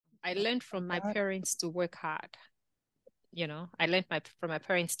I learned from my parents to work hard. I learned from my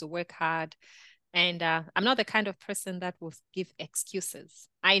parents to work hard. And I'm not the kind of person that will give excuses.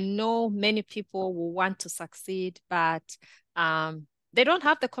 I know many people will want to succeed, but they don't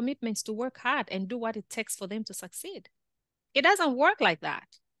have the commitments to work hard and do what it takes for them to succeed. It doesn't work like that.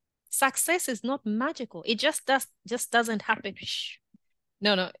 Success is not magical. It just doesn't happen.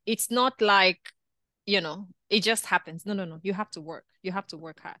 No, it's not like, it just happens. No. You have to work. You have to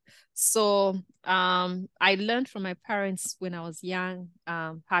work hard. So I learned from my parents when I was young,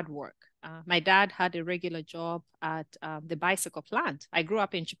 hard work. My dad had a regular job at the bicycle plant. I grew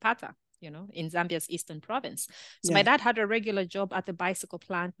up in Chipata, in Zambia's eastern province. So my dad had a regular job at the bicycle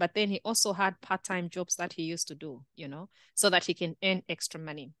plant, but then he also had part-time jobs that he used to do, so that he can earn extra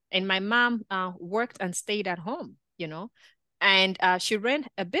money. And my mom worked and stayed at home, and she ran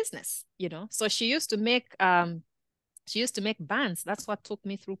a business, so she used to make buns. That's what took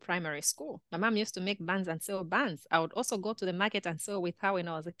me through primary school. My mom used to make buns and sell buns. I would also go to the market and sell with her when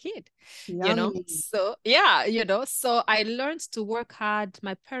I was a kid. Yummy. So yeah, so I learned to work hard.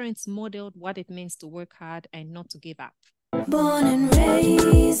 My parents modeled what it means to work hard and not to give up. Born and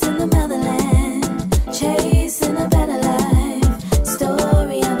raised in the motherland, chasing a better life.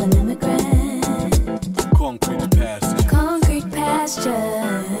 Story of an immigrant. Concrete pastures.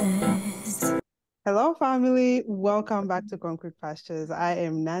 Hello, family. Welcome back to Concrete Pastures. I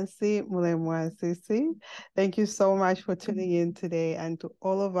am Nancy Mulemwa-Sisi. Thank you so much for tuning in today. And to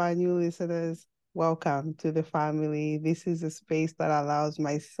all of our new listeners, welcome to the family. This is a space that allows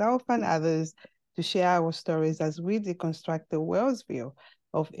myself and others to share our stories as we deconstruct the world's view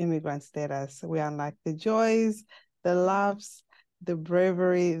of immigrant status. We unlock the joys, the laughs, the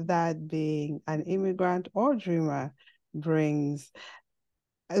bravery that being an immigrant or dreamer brings.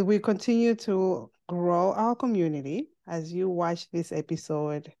 We continue to grow our community. As you watch this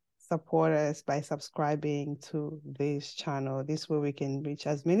episode, support us by subscribing to this channel. This way we can reach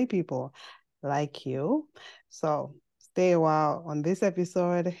as many people like you. So stay a while on this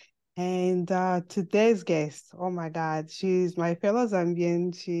episode. And today's guest, oh my God, she's my fellow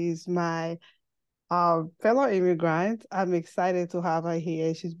Zambian. She's my fellow immigrant. I'm excited to have her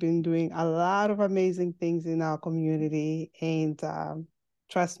here. She's been doing a lot of amazing things in our community, and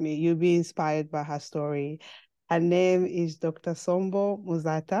trust me, you'll be inspired by her story. Her name is Dr. Sombo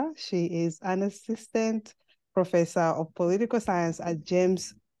Muzata. She is an assistant professor of political science at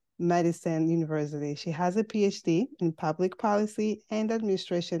James Madison University. She has a Ph.D. in public policy and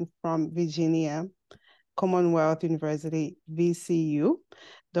administration from Virginia Commonwealth University, VCU.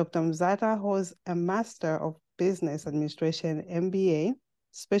 Dr. Muzata holds a Master of Business Administration, MBA,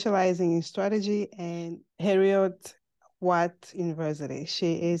 specializing in strategy and Heriot University.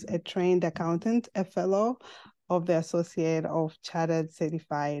 She is a trained accountant, a fellow of the Associate of Chartered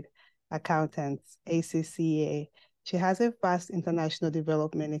Certified Accountants, ACCA. She has a vast international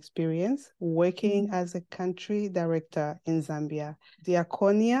development experience working as a country director in Zambia,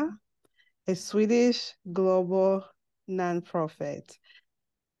 Diakonia, a Swedish global nonprofit.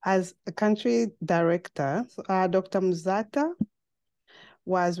 As a country director, Dr. Muzata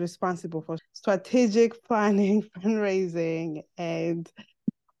was responsible for strategic planning, fundraising, and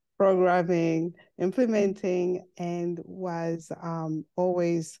programming, implementing, and was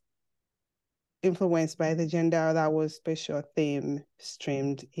always influenced by the gender that was special theme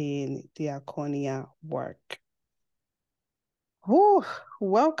streamed in Diakonia work. Whew,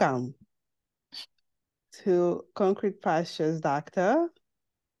 welcome to Concrete Pastures, Doctor.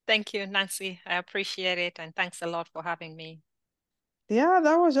 Thank you, Nancy. I appreciate it. And thanks a lot for having me. Yeah,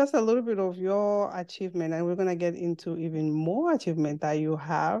 that was just a little bit of your achievement, and we're going to get into even more achievement that you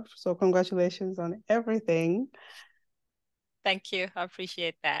have. So congratulations on everything. Thank you. I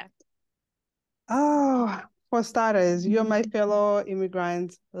appreciate that. Oh, for starters, you're my fellow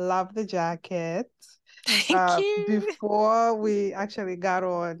immigrant. Love the jacket. Thank you. Before we actually got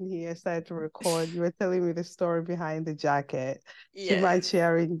on here, started to record, you were telling me the story behind the jacket. Yes. Do you mind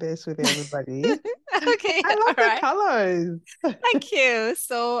sharing this with everybody? Okay. I love the colors. Thank you.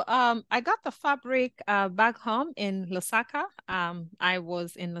 So I got the fabric back home in Lusaka. I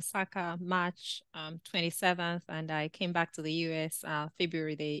was in Lusaka March 27th, and I came back to the US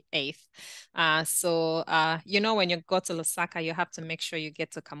February the 8th. So when you go to Lusaka, you have to make sure you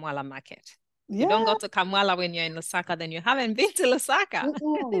get to Kamwala Market. You don't go to Kamwala when you're in Lusaka, then you haven't been to Lusaka.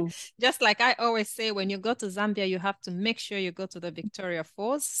 Just like I always say, when you go to Zambia, you have to make sure you go to the Victoria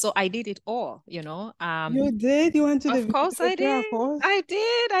Falls. So I did it all, You did? You went to the Victoria Falls? I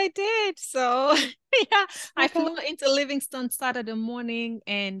did. So Yeah, I Okay. flew into Livingston Saturday morning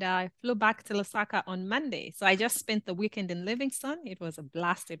and I flew back to Lusaka on Monday. So I just spent the weekend in Livingston. It was a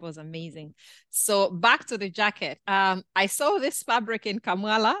blast. It was amazing. So back to the jacket. I saw this fabric in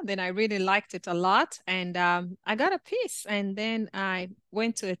Kamwala, then I really liked it a lot. And I got a piece. And then I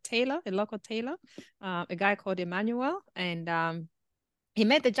went to a tailor, a local tailor, a guy called Emmanuel, and he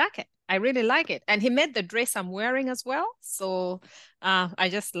made the jacket. I really like it. And he made the dress I'm wearing as well. So I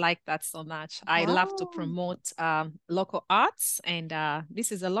just like that so much. I love to Wow. promote local arts, and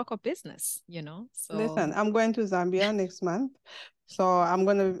this is a local business, you know. Listen, So I'm going to Zambia next month. So I'm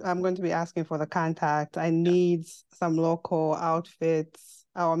going to be asking for the contact. I need some local outfits,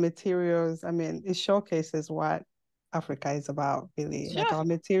 our materials. I mean, it showcases what Africa is about, really. Like sure. our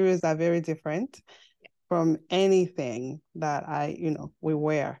materials are very different from anything that we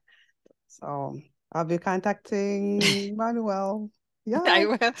wear. So I'll be contacting Manuel. Yeah, I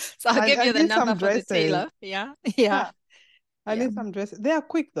will. So I'll give I you the need number some for the dresses. tailor. Yeah. Yeah. Yeah, I Yeah. need some dresses. They are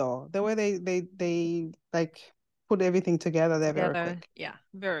quick though. The way they like put everything together, they're very Together. quick. Yeah.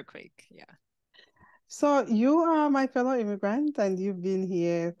 Very quick. Yeah. So you are my fellow immigrant and you've been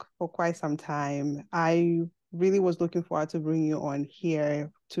here for quite some time. I really was looking forward to bring you on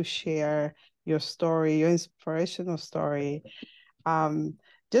here to share your story, your inspirational story. Um,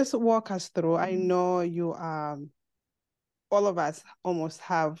 just walk us through. I know you all of us almost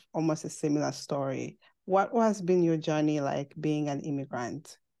have almost a similar story. What has been your journey like being an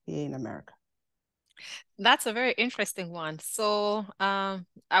immigrant here in America? That's a very interesting one. So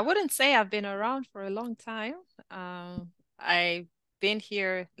I wouldn't say I've been around for a long time. I've been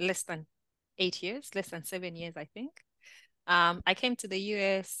here less than 8 years, less than 7 years, I think. I came to the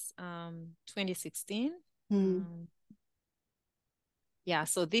US 2016. Hmm. Um, yeah,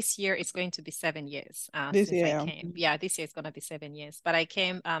 so this year it's going to be 7 years This since I year. came. Yeah, this year it's going to be 7 years. But I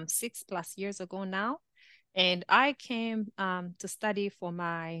came 6+ years ago now. And I came to study for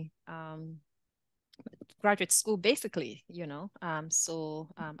my graduate school, basically, you know.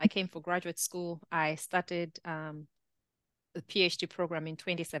 I came for graduate school. I started the Ph.D. program in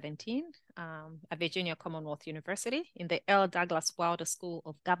 2017 at Virginia Commonwealth University in the L. Douglas Wilder School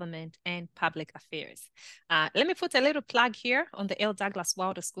of Government and Public Affairs. Let me put a little plug here on the L. Douglas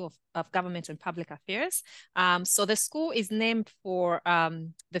Wilder School of Government and Public Affairs. So the school is named for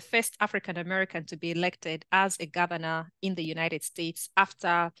the first African American to be elected as a governor in the United States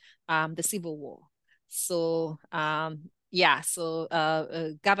after the Civil War. So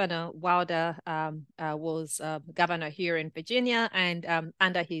Governor Wilder was governor here in Virginia, and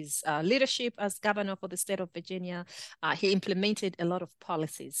under his leadership as governor for the state of Virginia, he implemented a lot of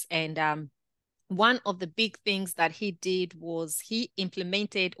policies. And one of the big things that he did was he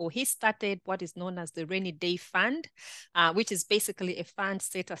implemented or he started what is known as the Rainy Day Fund, which is basically a fund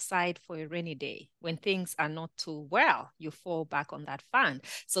set aside for a rainy day. When things are not too well, you fall back on that fund.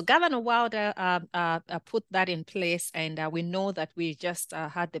 So Governor Wilder put that in place, and we know that we just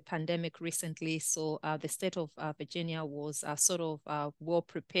had the pandemic recently. So the state of Virginia was sort of well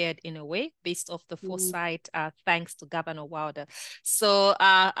prepared in a way based off the foresight, thanks to Governor Wilder. So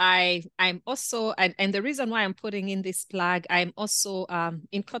I'm also, and the reason why I'm putting in this plug, I'm also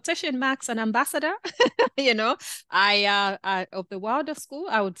in quotation marks an ambassador, you know, of the Wilder School.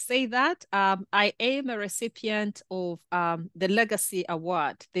 I would say that I am a recipient of the Legacy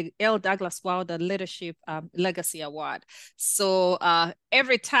Award, the L. Douglas Wilder Leadership Legacy Award. So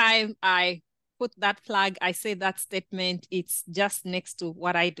every time I put that plug, I say that statement, it's just next to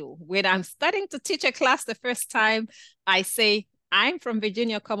what I do. When I'm starting to teach a class the first time, I say, I'm from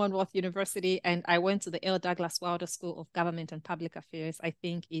Virginia Commonwealth University, and I went to the L. Douglas Wilder School of Government and Public Affairs. I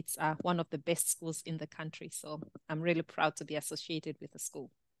think it's one of the best schools in the country. So I'm really proud to be associated with the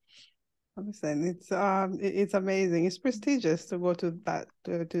school. Listen, it's amazing. It's prestigious to go to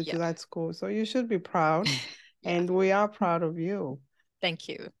that school. So you should be proud, and we are proud of you. Thank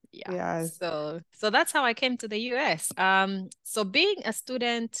you. Yeah. Yes. So that's how I came to the US. So being a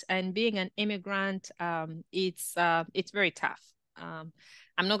student and being an immigrant, it's very tough.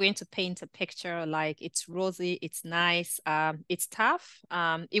 I'm not going to paint a picture like it's rosy, it's nice. It's tough.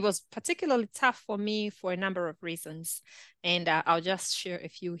 It was particularly tough for me for a number of reasons, and I'll just share a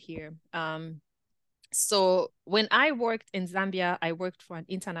few here. So when I worked in Zambia, I worked for an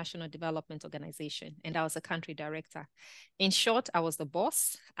international development organization, and I was a country director. In short, I was the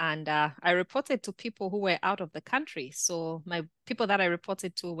boss, and I reported to people who were out of the country. So my people that I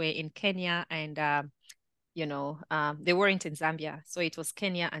reported to were in Kenya, and they weren't in Zambia. So it was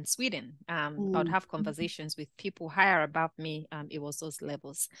Kenya and Sweden. I would have conversations with people higher above me. It was those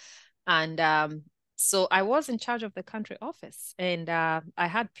levels. And so I was in charge of the country office, and I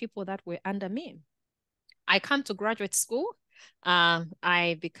had people that were under me. I come to graduate school.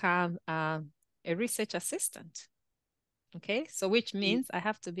 I become a research assistant. Okay, so which means I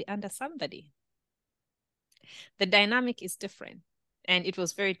have to be under somebody. The dynamic is different. And it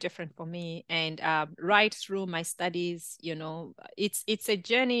was very different for me. And right through my studies, you know, it's a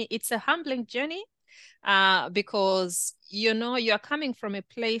journey. It's a humbling journey because, you know, you're coming from a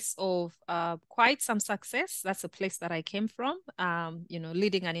place of quite some success. That's a place that I came from, you know,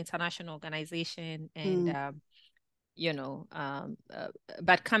 leading an international organization and, you know,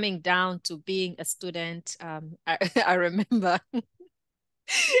 but coming down to being a student, I remember,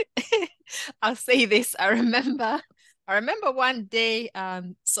 I'll say this, I remember one day,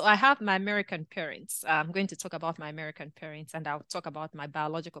 so I have my American parents. I'm going to talk about my American parents, and I'll talk about my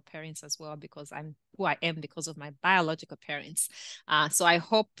biological parents as well, because I'm who I am because of my biological parents. So I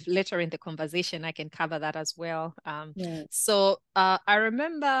hope later in the conversation I can cover that as well. So I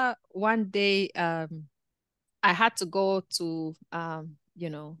remember one day I had to go to you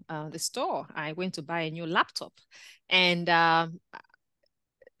know, the store. I went to buy a new laptop, and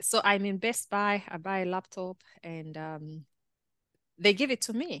so I'm in Best Buy. I buy a laptop, and they give it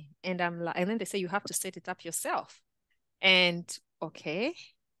to me, and I'm like, and then they say you have to set it up yourself. And okay,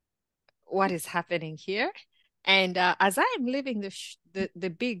 what is happening here? And as I am leaving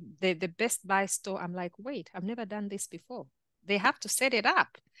the Best Buy store, I'm like, wait, I've never done this before. They have to set it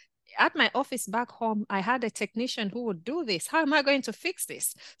up. At my office back home, I had a technician who would do this. How am I going to fix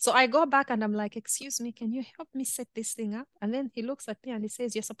this? So I go back and I'm like, excuse me, can you help me set this thing up? And then he looks at me and he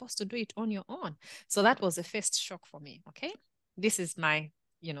says, you're supposed to do it on your own. So that was the first shock for me. Okay. This is my,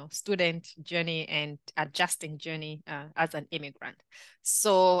 you know, student journey and adjusting journey as an immigrant.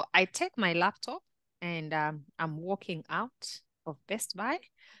 So I take my laptop and I'm walking out of Best Buy.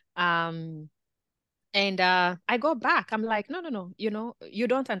 And I go back. I'm like, no, you know, you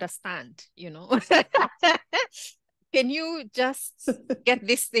don't understand, you know. Can you just get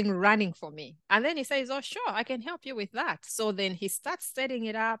this thing running for me? And then he says, oh, sure, I can help you with that. So then he starts setting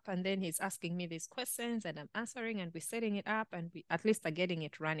it up, and then he's asking me these questions and I'm answering, and we're setting it up, and we at least are getting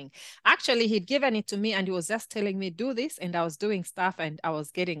it running. Actually, he'd given it to me and he was just telling me, do this, and I was doing stuff and I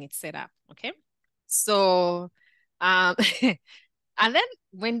was getting it set up. Okay. So and then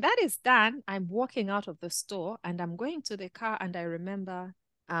when that is done, I'm walking out of the store and I'm going to the car, and I remember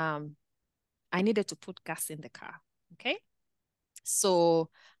I needed to put gas in the car. Okay. So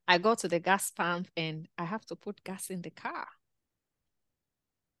I go to the gas pump and I have to put gas in the car.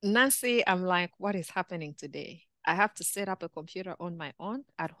 Nancy, I'm like, what is happening today? I have to set up a computer on my own.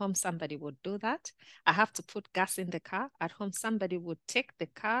 At home, somebody would do that. I have to put gas in the car. At home, somebody would take the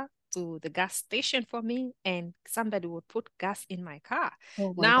car to the gas station for me, and somebody would put gas in my car.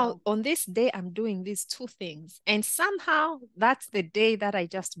 Now, on this day, I'm doing these two things. And somehow that's the day that I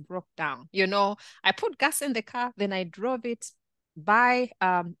just broke down. You know, I put gas in the car, then I drove it by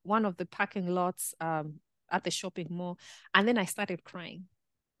one of the parking lots at the shopping mall, and then I started crying.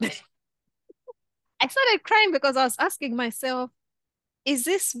 I started crying because I was asking myself, is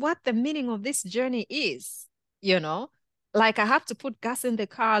this what the meaning of this journey is? You know, like I have to put gas in the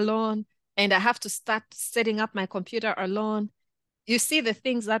car alone, and I have to start setting up my computer alone. You see the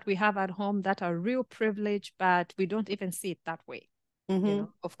things that we have at home that are real privilege, but we don't even see it that way. You know,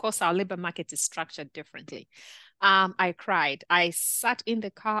 of course, our labor market is structured differently. I cried. I sat in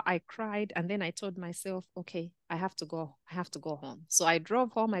the car, I cried, and then I told myself, okay, I have to go. I have to go home. So I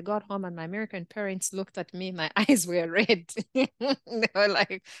drove home. I got home, and my American parents looked at me. My eyes were red. They were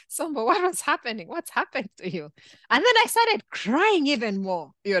like, Sombo, what was happening? What's happened to you? And then I started crying even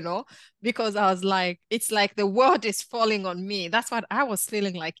more, you know, because I was like, it's like the world is falling on me. That's what I was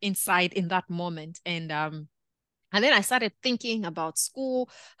feeling like inside in that moment. And then I started thinking about school,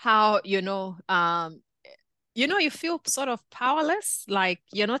 how, you know, you feel sort of powerless, like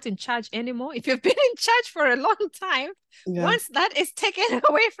you're not in charge anymore. If you've been in charge for a long time, once that is taken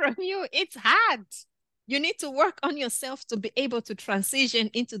away from you, it's hard. You need to work on yourself to be able to transition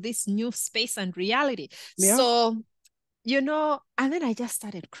into this new space and reality. So, you know, and then I just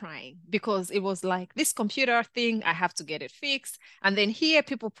started crying because it was like this computer thing, I have to get it fixed. And then here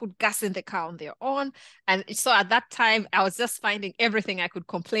people put gas in the car on their own. And so at that time, I was just finding everything I could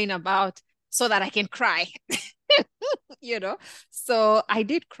complain about so that I can cry, you know. So I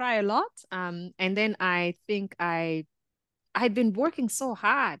did cry a lot. And then I think I'd been working so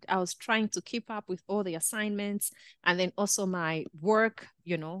hard. I was trying to keep up with all the assignments and then also my work,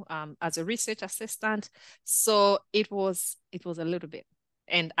 you know, as a research assistant. So it was a little bit.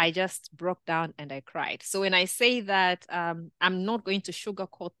 And I just broke down and I cried. So when I say that, I'm not going to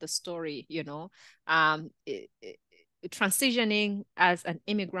sugarcoat the story, you know, transitioning as an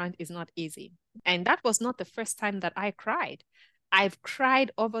immigrant is not easy. And that was not the first time that I cried. I've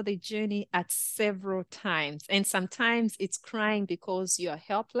cried over the journey at several times. And sometimes it's crying because you're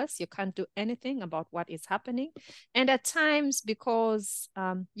helpless. You can't do anything about what is happening. And at times because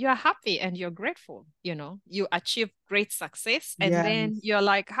you're happy and you're grateful, you achieve great success. And then Yes. you're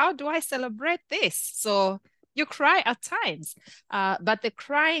like, how do I celebrate this? So you cry at times. But the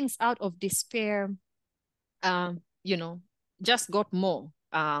cryings out of despair, just got more.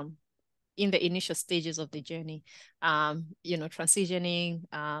 In the initial stages of the journey, transitioning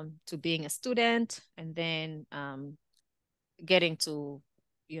to being a student, and then getting to,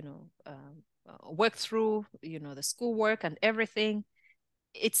 work through, the schoolwork and everything.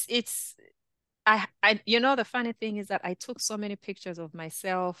 It's the funny thing is that I took so many pictures of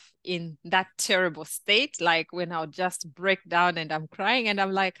myself in that terrible state, like when I'll just break down and I'm crying and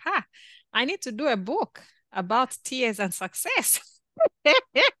I'm like, I need to do a book about tears and success.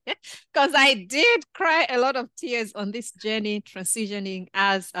 Because I did cry a lot of tears on this journey transitioning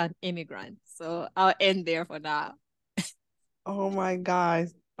as an immigrant. So I'll end there for now. Oh my gosh.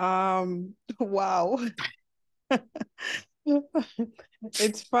 Wow.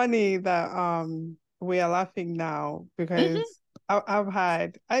 It's funny that we are laughing now because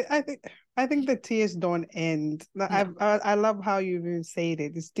I think the tears don't end. No. I love how you even said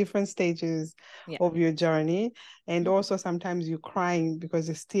it. It's different stages Yeah. of your journey, and Mhm. also sometimes you're crying because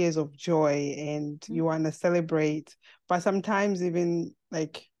it's tears of joy and you want to celebrate. But sometimes even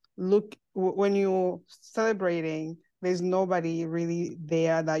like when you're celebrating, there's nobody really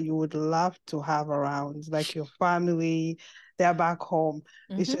there that you would love to have around, like your family. They're back home.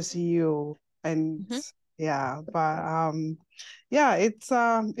 It's Mhm. just you. And Mhm. yeah, but yeah,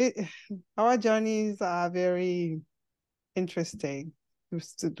 our journeys are very interesting,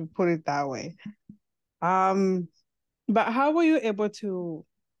 to put it that way. Um, but how were you able to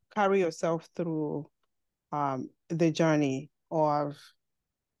carry yourself through the journey of,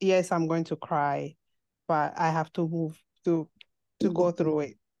 yes, I'm going to cry, but I have to move to go through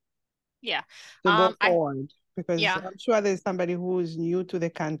it, Yeah. to go I forward? Because Yeah. I'm sure there's somebody who's new to the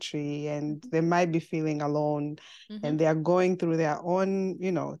country and they might be feeling alone Mhm. and they are going through their own,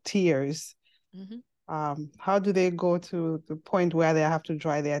 tears. Mhm. How do they go to the point where they have to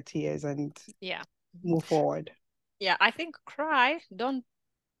dry their tears and Yeah. move forward? Yeah. I think cry. Don't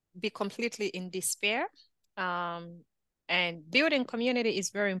be completely in despair. Um, and building community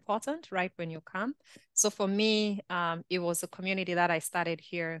is very important right when you come. So for me, it was a community that I started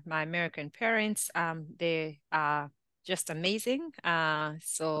here. My American parents, they are just amazing.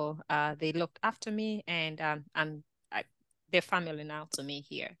 So they looked after me, and they're family now to me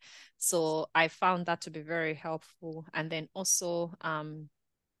here. So I found that to be very helpful. And then also,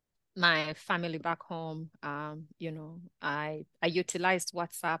 my family back home, I utilized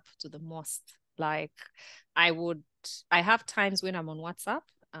WhatsApp to the most. Like I would, I have times when I'm on WhatsApp.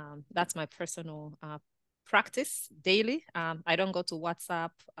 That's my personal practice daily. I don't go to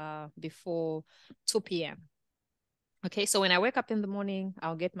WhatsApp before 2 p.m. Okay, so when I wake up in the morning,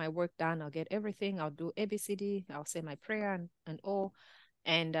 I'll get my work done. I'll get everything. I'll do ABCD. I'll say my prayer and all,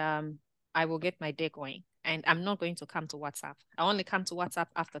 and I will get my day going. And I'm not going to come to WhatsApp. I only come to WhatsApp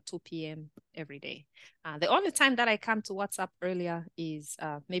after 2 p.m. every day. The only time that I come to WhatsApp earlier is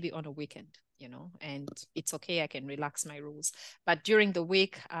maybe on a weekend, and it's okay. I can relax my rules. But during the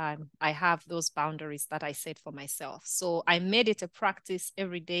week, I have those boundaries that I set for myself. So I made it a practice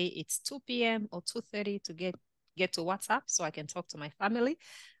every day. It's 2 p.m. or 2:30 to get to WhatsApp so I can talk to my family.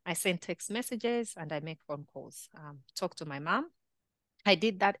 I send text messages and I make phone calls. Talk to my mom. I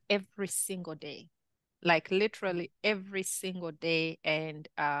did that every single day, like literally every single day. And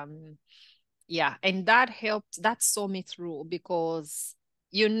yeah, and that helped, that saw me through because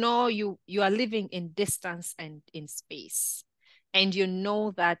you are living in distance and in space. And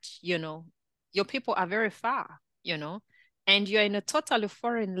that, your people are very far, and you're in a totally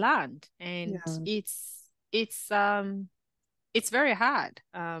foreign land. And Yeah, it's very hard.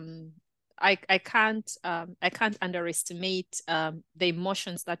 I can't underestimate the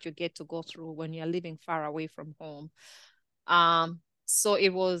emotions that you get to go through when you're living far away from home. So it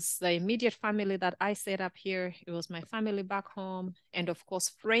was the immediate family that I set up here. It was my family back home, and of course,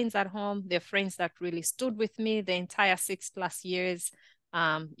 friends at home. They're friends that really stood with me the entire 6+ years.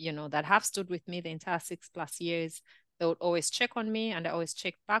 That have stood with me the entire 6+ years. They would always check on me, and I always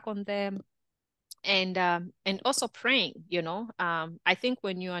check back on them. And also praying. I think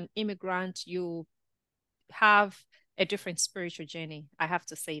when you're an immigrant, you have a different spiritual journey. I have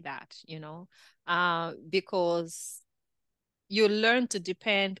to say that, because you learn to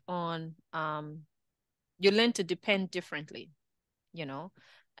depend on you learn to depend differently, you know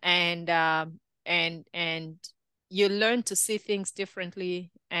and and you learn to see things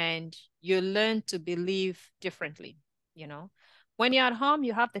differently, and you learn to believe differently. When you're at home,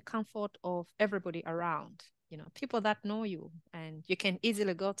 you have the comfort of everybody around, people that know you, and you can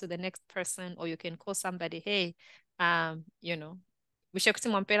easily go to the next person, or you can call somebody, hey, and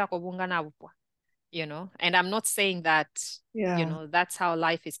I'm not saying that, that's how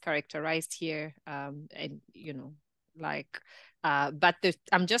life is characterized here. And, but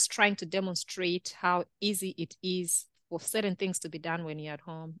I'm just trying to demonstrate how easy it is for certain things to be done when you're at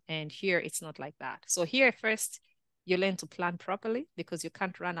home. And here it's not like that. So here first, you learn to plan properly, because you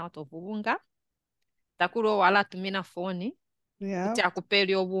can't run out of ubunga. Takuro wala tumina phone. Yeah.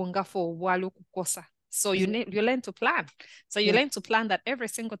 So you learn to plan. So you learn to plan that every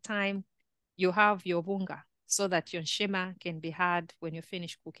single time you have your bunga, so that your shema can be had when you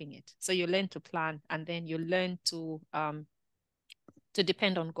finish cooking it. So you learn to plan, and then you learn to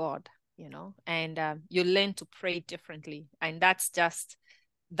depend on God, and you learn to pray differently. And that's just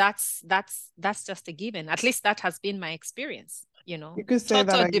a given. At least that has been my experience, You could say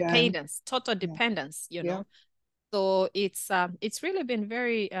total that again. dependence, So it's really been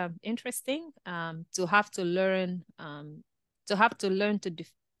very interesting to have to learn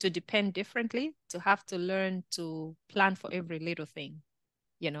to depend differently, to have to learn to plan for every little thing,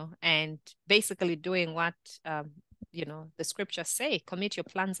 and basically doing what the scriptures say: commit your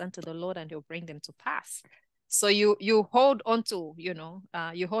plans unto the Lord, and He'll bring them to pass. So you hold on to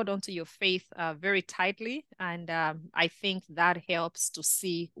your faith very tightly, and I think that helps to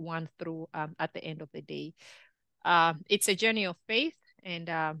see one through at the end of the day. It's a journey of faith, and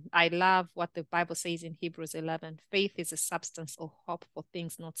I love what the Bible says in Hebrews 11. Faith is a substance of hope for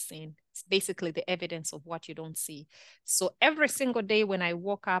things not seen. It's basically the evidence of what you don't see. So every single day when I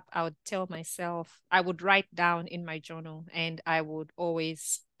woke up, I would tell myself, I would write down in my journal, and I would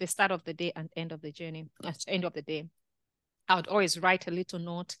always, the start of the day and end of the journey, end of the day, I would always write a little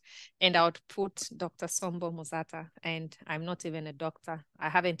note, and I would put Dr. Sombo Muzata. And I'm not even a doctor. I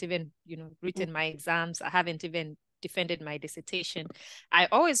haven't even, written my exams. I haven't even defended my dissertation. I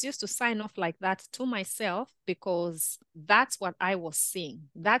always used to sign off like that to myself, because that's what I was seeing.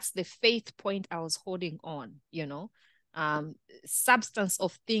 That's the faith point I was holding on, substance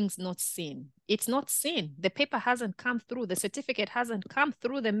of things not seen. It's not seen. The paper hasn't come through. The certificate hasn't come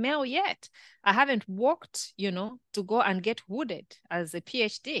through the mail yet. I haven't walked, to go and get wooded as a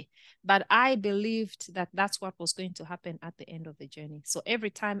PhD, but I believed that that's what was going to happen at the end of the journey. So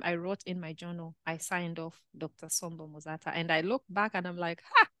every time I wrote in my journal, I signed off Dr. Sombo Muzata, and I look back and I'm like,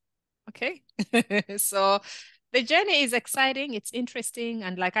 okay. So the journey is exciting. It's interesting.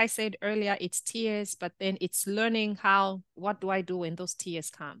 And like I said earlier, it's tears, but then it's learning what do I do when those tears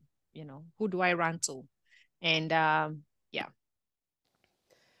come? Who do I run to? And yeah.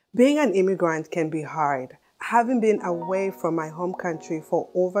 Being an immigrant can be hard. Having been away from my home country for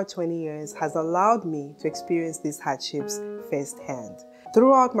over 20 years has allowed me to experience these hardships firsthand.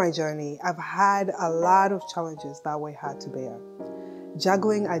 Throughout my journey, I've had a lot of challenges that were hard to bear.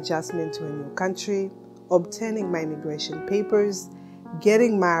 Juggling adjustment to a new country, obtaining my immigration papers,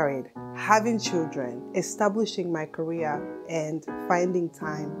 getting married, having children, establishing my career, and finding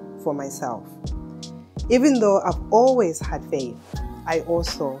time for myself. Even though I've always had faith, I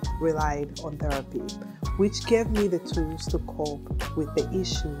also relied on therapy, which gave me the tools to cope with the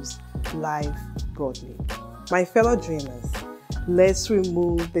issues life brought me. My fellow dreamers, let's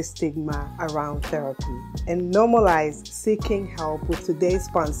remove the stigma around therapy and normalize seeking help with today's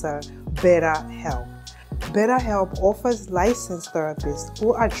sponsor, BetterHelp. BetterHelp offers licensed therapists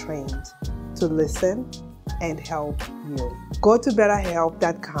who are trained to listen and help you. Go to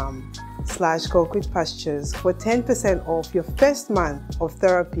betterhelp.com/concretepastures for 10% off your first month of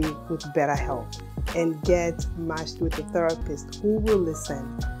therapy with BetterHelp, and get matched with a therapist who will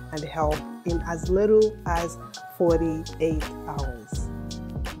listen and help in as little as 48 hours.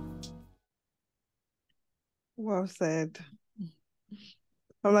 Well said.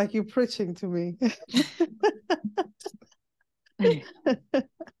 I'm like, you're preaching to me.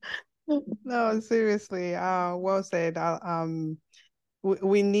 No, seriously. Well said.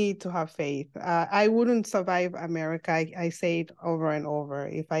 We need to have faith. I wouldn't survive America. I say it over and over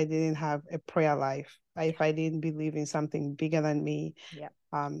if I didn't have a prayer life. If I didn't believe in something bigger than me. Yeah.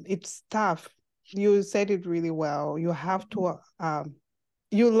 It's tough. You said it really well. You have to.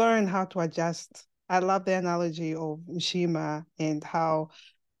 You learn how to adjust. I love the analogy of Shima and how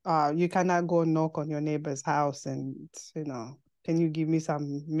you cannot go knock on your neighbor's house and, can you give me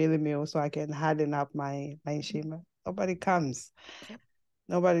some mealie meal so I can harden up my Shima? Nobody comes. Yep.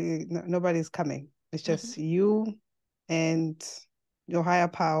 Nobody's coming. It's just you and your higher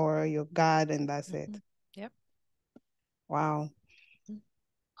power, your God, and that's it. Yep. Wow.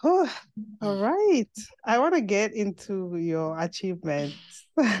 Oh, all right. I want to get into your achievements.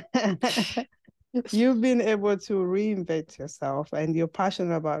 You've been able to reinvent yourself, and you're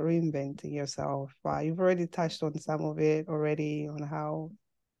passionate about reinventing yourself. You've already touched on some of it already, on how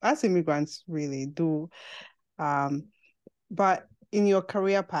as immigrants really do. But in your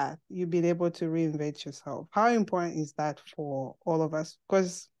career path, you've been able to reinvent yourself. How important is that for all of us?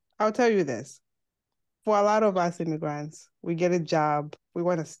 Because I'll tell you this, for a lot of us immigrants, we get a job, we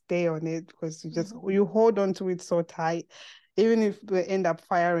want to stay on it because you hold on to it so tight. Even if they end up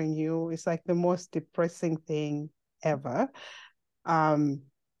firing you, it's like the most depressing thing ever. But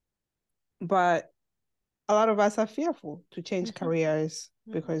a lot of us are fearful to change careers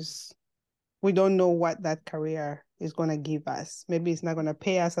because we don't know what that career is going to give us. Maybe it's not going to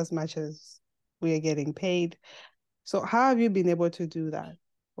pay us as much as we are getting paid. So how have you been able to do that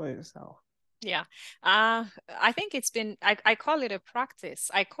for yourself? Yeah. I think it's been, I call it a practice.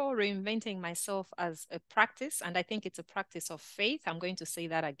 I call reinventing myself as a practice, and I think it's a practice of faith. I'm going to say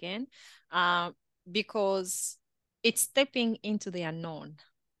that again, because it's stepping into the unknown.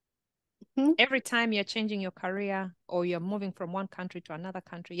 Every time you're changing your career or you're moving from one country to another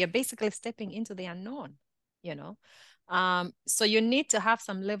country, you're basically stepping into the unknown, you know. So you need to have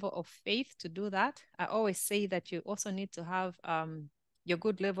some level of faith to do that. I always say that you also need to have your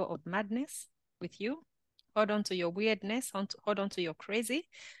good level of madness with you. Hold on to your weirdness, hold on to your crazy,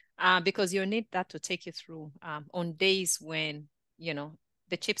 because you need that to take you through on days when, you know,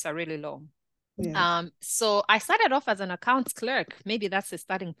 the chips are really low. Yes. So I started off as an accounts clerk. Maybe that's the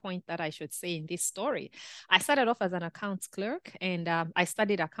starting point that I should say in this story. I started off as an accounts clerk, and I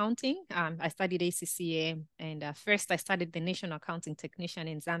studied accounting. I studied ACCA, and first I studied the National Accounting Technician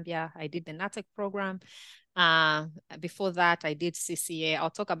in Zambia. I did the NATEC program. Before that, I did CCA. I'll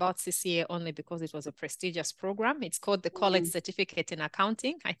talk about CCA only because it was a prestigious program. It's called the College Certificate in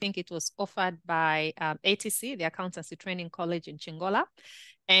Accounting. I think it was offered by ATC, the Accountancy Training College in Chingola.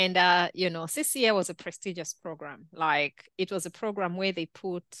 And, you know, CCA was a prestigious program. Like, it was a program where they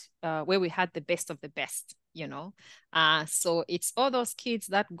put, where we had the best of the best, you know. So it's all those kids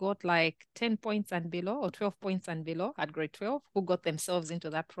that got like 10 points and below or 12 points and below at grade 12 who got themselves into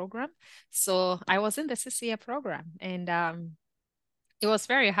that program. So I was in the CCA program, and it was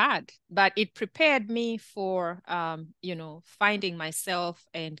very hard, but it prepared me for, you know, finding myself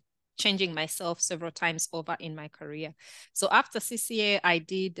and changing myself several times over in my career. So after CCA, I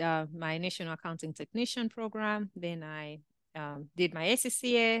did my National Accounting Technician program. Then I did my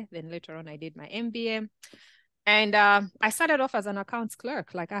ACCA. Then later on, I did my MBA. And I started off as an accounts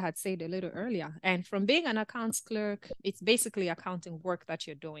clerk, like I had said a little earlier. And from being an accounts clerk, it's basically accounting work that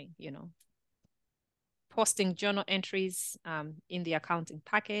you're doing, you know, posting journal entries in the accounting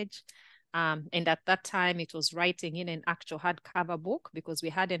package. And at that time, it was writing in an actual hardcover book because we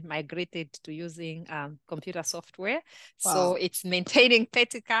hadn't migrated to using computer software. Wow. So it's maintaining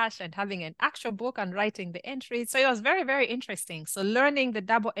petty cash and having an actual book and writing the entries. So it was very, very interesting. So learning the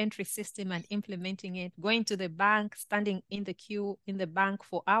double entry system and implementing it, going to the bank, standing in the queue in the bank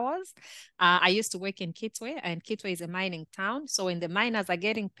for hours. I used to work in Kitwe, and Kitwe is a mining town. So when the miners are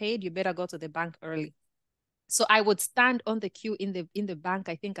getting paid, you better go to the bank early. So I would stand on the queue in the bank.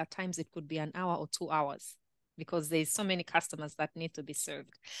 I think at times it could be an hour or 2 hours because there's so many customers that need to be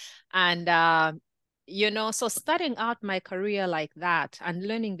served. And, you know, so starting out my career like that and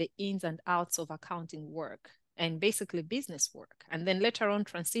learning the ins and outs of accounting work and basically business work. And then later on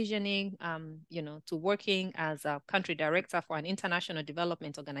transitioning, you know, to working as a country director for an international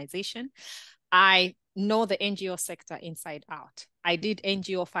development organization. I know the NGO sector inside out. I did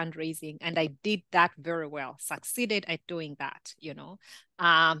NGO fundraising, and I did that very well, succeeded at doing that, you know.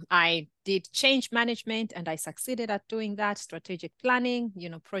 I did change management, and I succeeded at doing that, strategic planning, you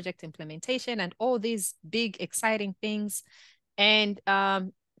know, project implementation, and all these big, exciting things. And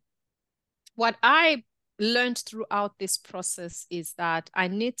what I learned throughout this process is that I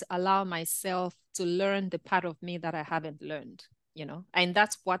need to allow myself to learn the part of me that I haven't learned, you know, and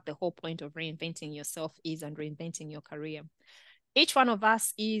that's what the whole point of reinventing yourself is and reinventing your career. Each one of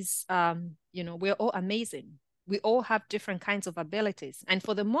us is, you know, we're all amazing. We all have different kinds of abilities. And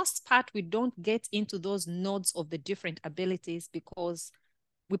for the most part, we don't get into those nodes of the different abilities because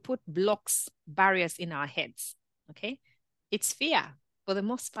we put blocks, barriers in our heads, okay? It's fear. For the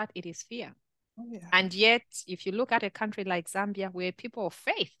most part, it is fear. Oh, yeah. And yet, if you look at a country like Zambia, we're people of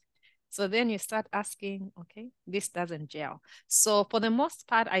faith. So then you start asking, okay, this doesn't gel. So for the most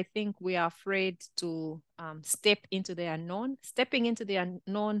part, I think we are afraid to step into the unknown. Stepping into the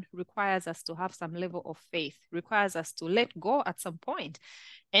unknown requires us to have some level of faith, requires us to let go at some point.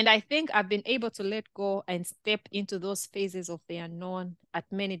 And I think I've been able to let go and step into those phases of the unknown at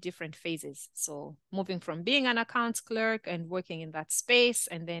many different phases. So moving from being an accounts clerk and working in that space,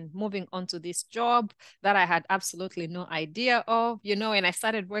 and then moving on to this job that I had absolutely no idea of. When I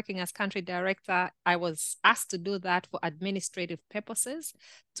started working as country director, I was asked to do that for administrative purposes,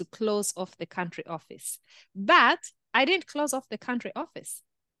 to close off the country office. But I didn't close off the country office.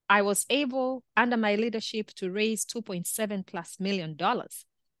 I was able, under my leadership, to raise $2.7+ million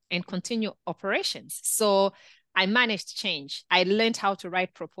and continue operations. So I managed change. I learned how to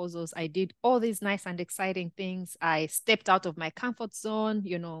write proposals. I did all these nice and exciting things. I stepped out of my comfort zone,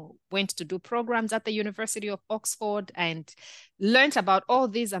 went to do programs at the University of Oxford and learned about all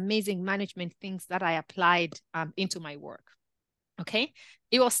these amazing management things that I applied into my work. Okay.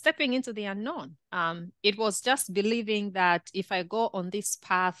 It was stepping into the unknown. It was just believing that if I go on this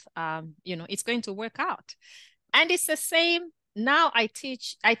path, it's going to work out. And it's the same. Now I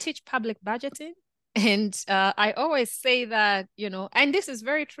teach public budgeting. And I always say that, and this is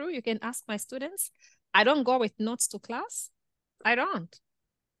very true. You can ask my students. I don't go with notes to class. I don't.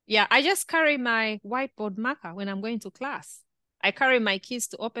 Yeah, I just carry my whiteboard marker when I'm going to class. I carry my keys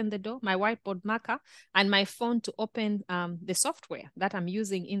to open the door, my whiteboard marker, and my phone to open the software that I'm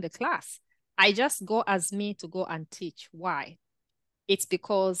using in the class. I just go as me to go and teach. Why? It's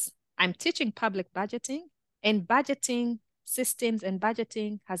because I'm teaching public budgeting, and budgeting systems and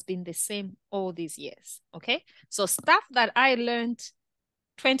budgeting has been the same all these years, okay? So stuff that I learned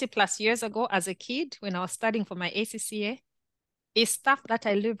 20+ years ago as a kid when I was studying for my ACCA is stuff that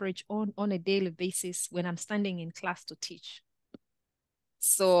I leverage on a daily basis when I'm standing in class to teach.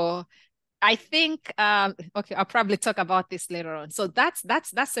 So I think, okay, I'll probably talk about this later on. So that's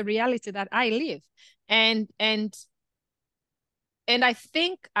the reality that I live. And I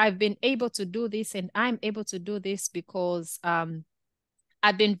think I've been able to do this, and I'm able to do this because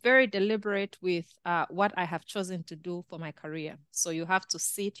I've been very deliberate with what I have chosen to do for my career. So you have to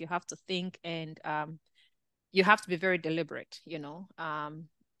sit, you have to think, and you have to be very deliberate,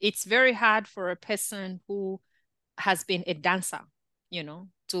 It's very hard for a person who has been a dancer,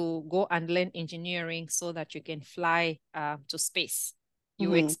 to go and learn engineering so that you can fly to space.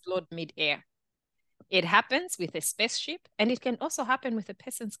 You explode mid-air. It happens with a spaceship, and it can also happen with a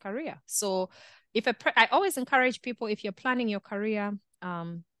person's career. So I always encourage people, if you're planning your career,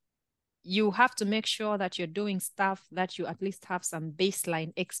 you have to make sure that you're doing stuff that you at least have some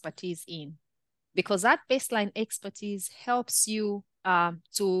baseline expertise in, because that baseline expertise helps you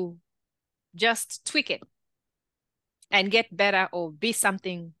to just tweak it and get better or be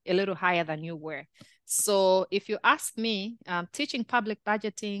something a little higher than you were. So if you ask me, teaching public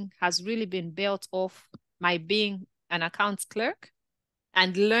budgeting has really been built off my being an accounts clerk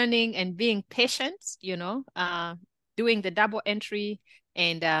and learning and being patient, doing the double entry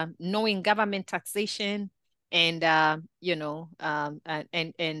and knowing government taxation and, and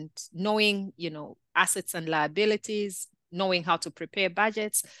knowing, assets and liabilities, knowing how to prepare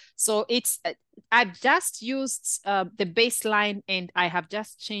budgets. So I've just used the baseline, and I have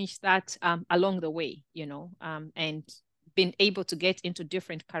just changed that along the way, and been able to get into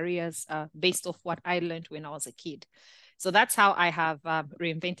different careers based off what I learned when I was a kid. So that's how I have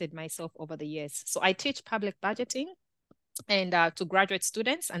reinvented myself over the years. So I teach public budgeting and to graduate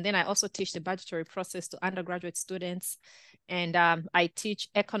students, and then I also teach the budgetary process to undergraduate students. And I teach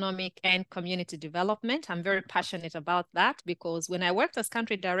economic and community development. I'm very passionate about that because when I worked as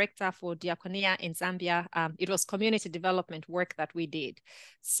country director for Diakonia in Zambia, it was community development work that we did.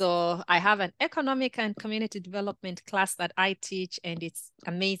 So I have an economic and community development class that I teach, and it's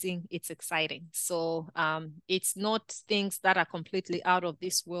amazing. It's exciting. So it's not things that are completely out of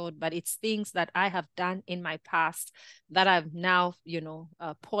this world, but it's things that I have done in my past that I've now,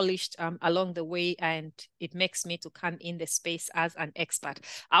 polished along the way, and it makes me to come in the space as an expert.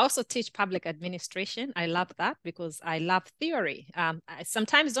 I also teach public administration. I love that because I love theory. I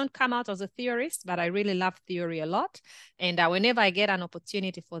sometimes don't come out as a theorist, but I really love theory a lot. And whenever I get an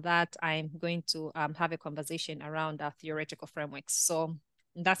opportunity for that, I'm going to have a conversation around theoretical frameworks. So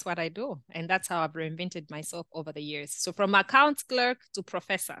that's what I do. And that's how I've reinvented myself over the years. So from accounts clerk to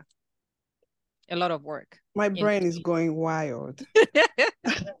professor, a lot of work. My brain is going wild.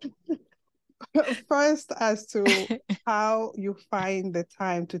 First, as to how you find the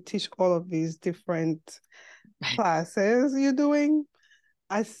time to teach all of these different classes you're doing.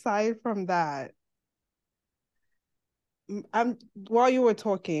 Aside from that, while you were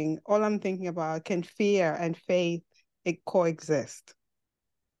talking, all I'm thinking about, can fear and faith coexist?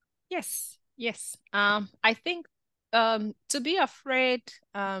 Yes. Yes. I think to be afraid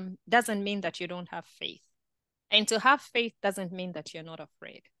doesn't mean that you don't have faith. And to have faith doesn't mean that you're not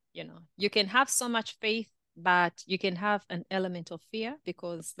afraid. You know, you can have so much faith, but you can have an element of fear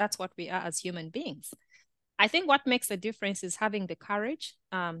because that's what we are as human beings. I think what makes a difference is having the courage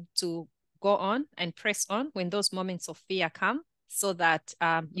to go on and press on when those moments of fear come so that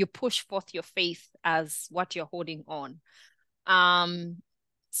you push forth your faith as what you're holding on.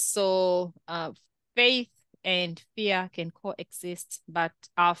 So faith and fear can coexist, but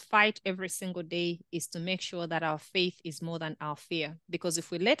our fight every single day is to make sure that our faith is more than our fear. Because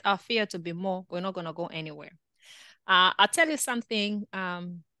if we let our fear to be more, we're not going to go anywhere. I'll tell you something.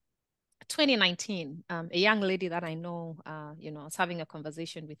 2019, a young lady that I know, I was having a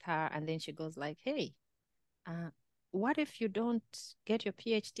conversation with her, and then she goes like, "Hey, what if you don't get your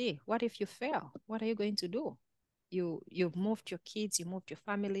PhD? What if you fail? What are you going to do? You've moved your kids, you moved your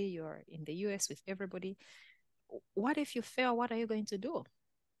family, you're in the US with everybody. What if you fail? What are you going to do?"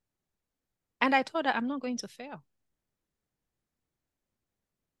 And I told her, I'm not going to fail.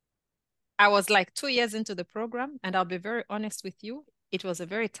 I was like 2 years into the program, and I'll be very honest with you. It was a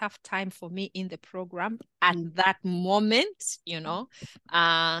very tough time for me in the program at that moment,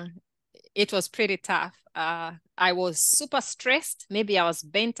 it was pretty tough. I was super stressed. Maybe I was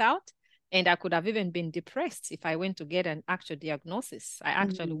burnt out, and I could have even been depressed if I went to get an actual diagnosis. I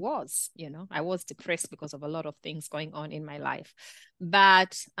actually was, I was depressed because of a lot of things going on in my life.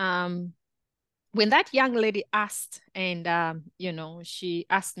 But when that young lady asked, and, she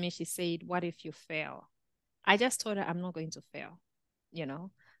asked me, she said, "What if you fail?" I just told her, I'm not going to fail,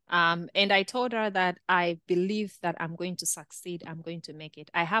 and I told her that I believe that I'm going to succeed. I'm going to make it.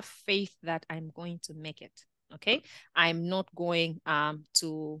 I have faith that I'm going to make it. Okay. I'm not going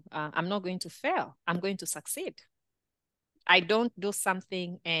to fail. I'm going to succeed. I don't do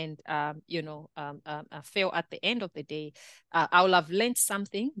something and, fail at the end of the day. I will have learned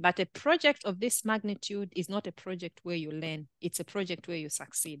something, but a project of this magnitude is not a project where you learn. It's a project where you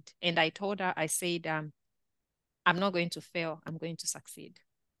succeed. And I told her, I said, I'm not going to fail. I'm going to succeed.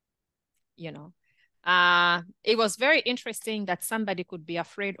 It was very interesting that somebody could be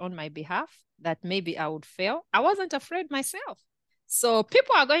afraid on my behalf that maybe I would fail. I wasn't afraid myself. So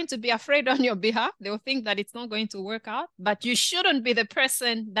people are going to be afraid on your behalf. They'll think that it's not going to work out, but you shouldn't be the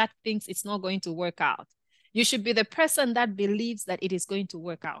person that thinks it's not going to work out. You should be the person that believes that it is going to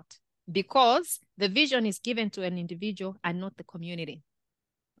work out, because the vision is given to an individual and not the community.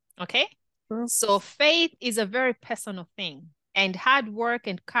 Okay? Sure. So faith is a very personal thing, and hard work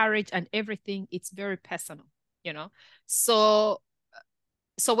and courage and everything, it's very personal, So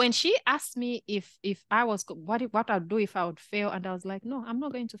when she asked me if I was, what I'd do if I would fail, and I was like, no, I'm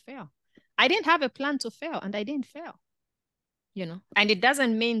not going to fail. I didn't have a plan to fail, and I didn't fail, and it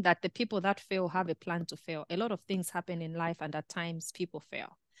doesn't mean that the people that fail have a plan to fail. A lot of things happen in life, and at times people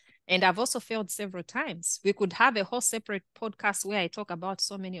fail. And I've also failed several times. We could have a whole separate podcast where I talk about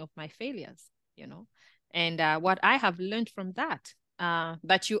so many of my failures, and what I have learned from that.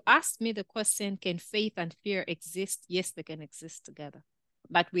 But you asked me the question, can faith and fear exist? Yes, they can exist together.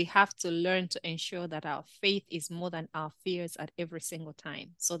 But we have to learn to ensure that our faith is more than our fears at every single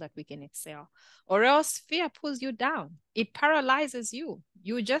time so that we can excel. Or else fear pulls you down. It paralyzes you.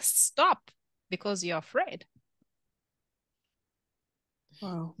 You just stop because you're afraid.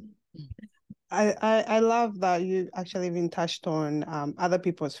 Wow. I love that you actually even touched on other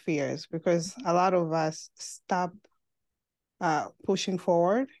people's fears, because a lot of us stop pushing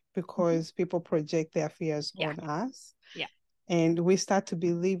forward because people project their fears on us. Yeah. And we start to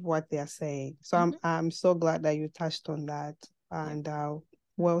believe what they're saying. So I'm so glad that you touched on that, and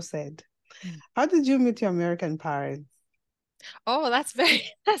well said. How did you meet your American parents? Oh, that's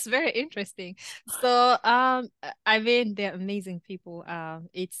very interesting. So, I mean, they're amazing people.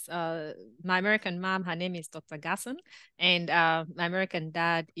 It's my American mom, her name is Dr. Gasson, and my American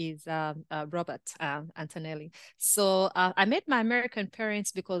dad is Robert Antonelli. So I met my American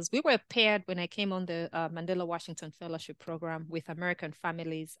parents because we were paired when I came on the Mandela Washington Fellowship program with American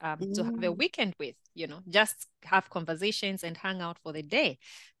families to have a weekend with, just have conversations and hang out for the day.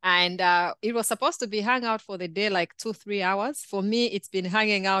 And it was supposed to be hang out for the day, like 2-3 hours. For me, it's been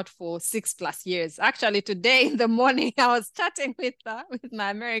hanging out for 6+ years. Actually, today in the morning, I was chatting with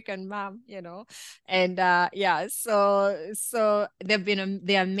my American mom, and so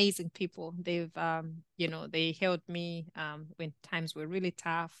they're amazing people. They've they helped me when times were really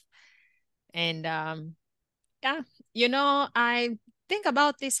tough, and I think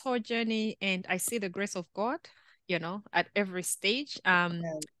about this whole journey and I see the grace of God, at every stage.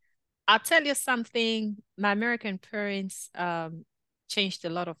 I'll tell you something, my American parents changed a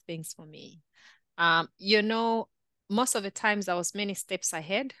lot of things for me. You know, most of the times I was many steps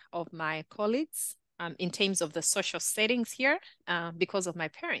ahead of my colleagues in terms of the social settings here because of my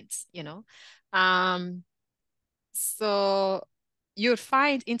parents, you know. So you'd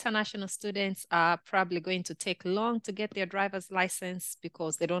find international students are probably going to take long to get their driver's license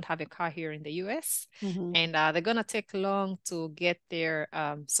because they don't have a car here in the US. Mm-hmm. And they're going to take long to get their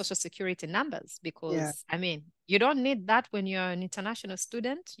social security numbers because, I mean, you don't need that when you're an international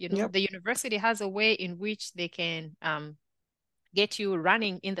student. You know, Yep. the university has a way in which they can get you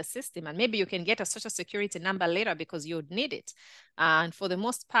running in the system, and maybe you can get a social security number later because you would need it. And for the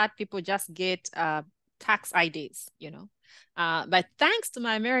most part, people just get tax IDs, you know. But thanks to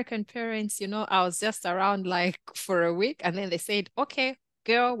my American parents, you know, I was just around like for a week, and then they said, okay,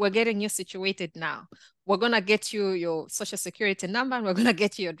 girl, we're getting you situated now. We're going to get you your social security number and we're going to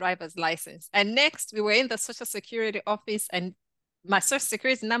get you your driver's license. And next, we were in the social security office and my social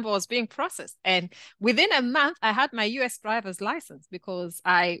security number was being processed. And within a month, I had my US driver's license because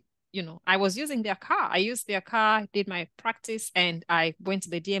you know, I was using their car. I used their car, did my practice, and I went to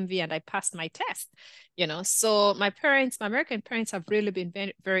the DMV and I passed my test, you know. So my parents, my American parents have really been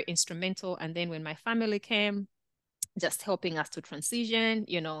very, very instrumental. And then when my family came, just helping us to transition,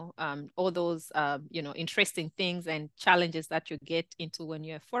 you know, all those, you know, interesting things and challenges that you get into when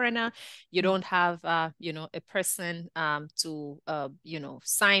you're a foreigner. You don't have, you know, a person to, you know,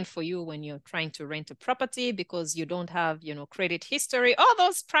 sign for you when you're trying to rent a property because you don't have, you know, credit history, all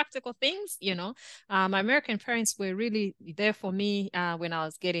those practical things, you know. My American parents were really there for me when I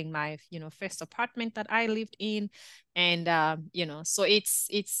was getting my, you know, first apartment that I lived in. And you know, so it's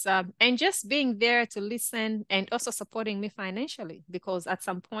and just being there to listen and also supporting me financially because at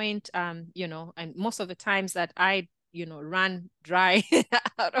some point you know, and most of the times that I, you know, run dry,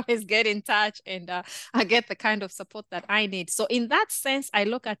 I'd always get in touch and I get the kind of support that I need. So in that sense, I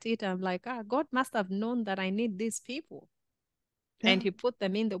look at it, I'm like, God must have known that I need these people. Yeah. And he put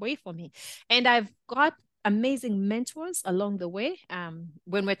them in the way for me. And I've got amazing mentors along the way.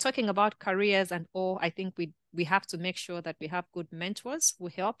 When we're talking about careers and all, I think we have to make sure that we have good mentors who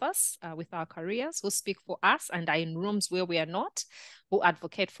help us with our careers, who speak for us and are in rooms where we are not, who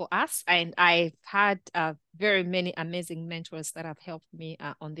advocate for us. And I've had very many amazing mentors that have helped me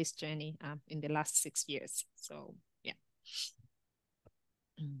on this journey in the last 6 years. So, yeah.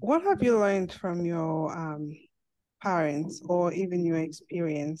 What have you learned from your parents or even your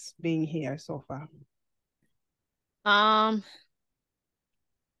experience being here so far? I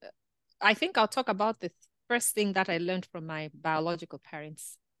think I'll talk about the first thing that I learned from my biological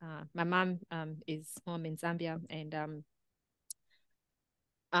parents. My mom is home in Zambia, and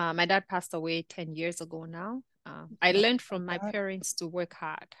my dad passed away 10 years ago now. I learned from my parents to work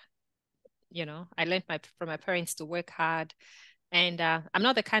hard. You know, I learned from my parents to work hard. And I'm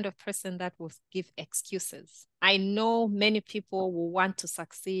not the kind of person that will give excuses. I know many people will want to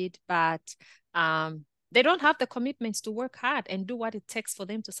succeed, but they don't have the commitments to work hard and do what it takes for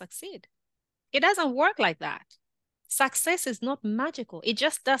them to succeed. It doesn't work like that. Success is not magical. It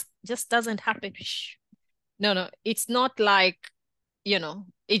just doesn't happen. No, it's not like, you know,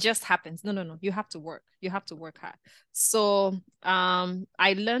 it just happens. No. You have to work. You have to work hard. So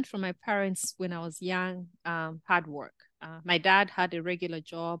I learned from my parents when I was young, hard work. My dad had a regular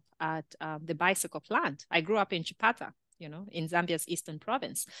job at the bicycle plant. I grew up in Chipata, you know, in Zambia's eastern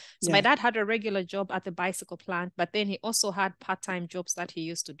province. So my dad had a regular job at the bicycle plant, but then he also had part-time jobs that he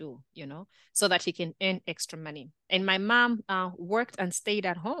used to do, you know, so that he can earn extra money. And my mom worked and stayed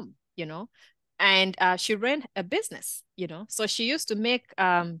at home, you know, and she ran a business, you know. So she used to make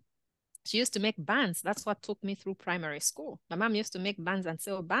buns. That's what took me through primary school. My mom used to make buns and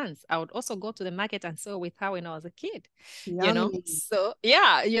sell buns. I would also go to the market and sell with her when I was a kid. Yummy. You know, so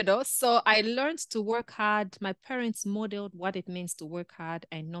yeah, you know, so I learned to work hard. My parents modeled what it means to work hard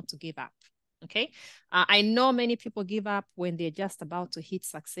and not to give up. Okay. I know many people give up when they're just about to hit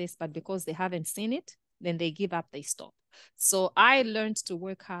success, but because they haven't seen it, then they give up, they stop. So I learned to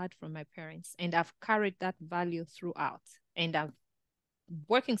work hard from my parents, and I've carried that value throughout, and I'm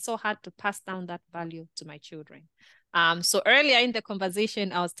working so hard to pass down that value to my children. So earlier in the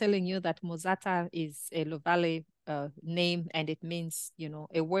conversation, I was telling you that Muzata is a Luvale name, and it means, you know,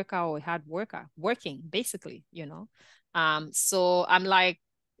 a worker or a hard worker, working basically, you know. So I'm like,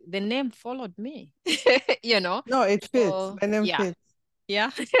 the name followed me, you know. No, it fits. So, My name fits.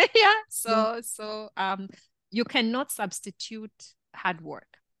 Yeah. Yeah. So you cannot substitute hard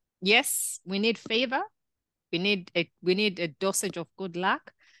work. Yes, we need favor. We need a dosage of good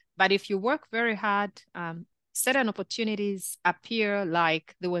luck. But if you work very hard, certain opportunities appear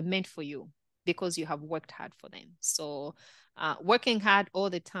like they were meant for you. because you have worked hard for them. So working hard all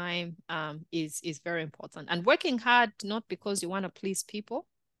the time is very important. And working hard not because you want to please people.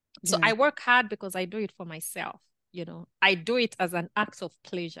 So I work hard because I do it for myself. You know, I do it as an act of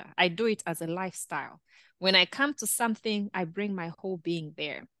pleasure. I do it as a lifestyle. When I come to something, I bring my whole being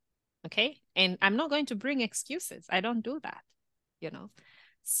there. Okay. And I'm not going to bring excuses. I don't do that, you know.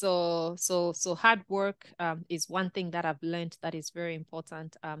 So hard work is one thing that I've learned that is very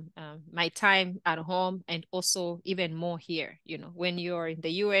important. My time at home and also even more here, you know, when you're in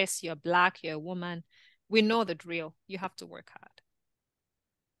the US, you're Black, you're a woman, we know the drill. You have to work hard.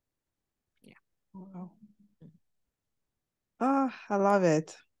 Yeah. Wow. Oh, I love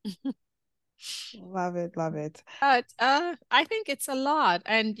it. Love it, love it. But I think it's a lot.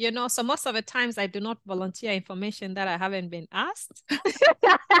 And, you know, so most of the times I do not volunteer information that I haven't been asked.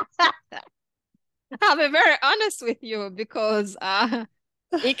 I'll be very honest with you because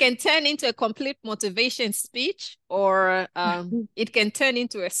it can turn into a complete motivation speech or it can turn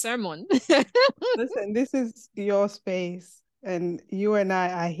into a sermon. Listen, this is your space, and you and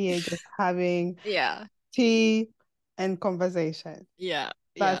I are here just having tea and conversation. Yeah.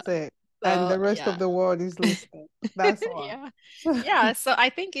 That's it. So, and the rest of the world is listening. That's all. Yeah. So I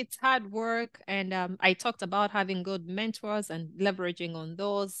think it's hard work. And I talked about having good mentors and leveraging on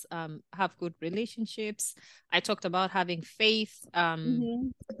those, have good relationships. I talked about having faith.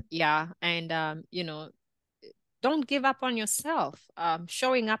 Yeah. And, you know, don't give up on yourself.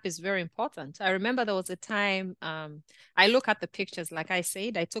 Showing up is very important. I remember there was a time I look at the pictures, like I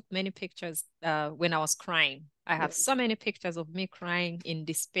said, I took many pictures when I was crying. I have so many pictures of me crying in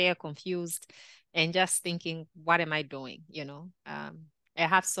despair, confused, and just thinking, what am I doing? You know, I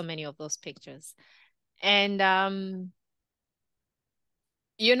have so many of those pictures. And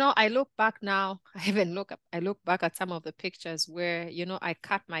you know, I look back now, I look back at some of the pictures where, you know, I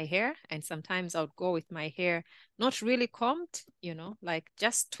cut my hair and sometimes I would go with my hair, not really combed, you know, like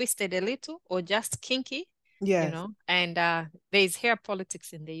just twisted a little or just kinky, you know, and there's hair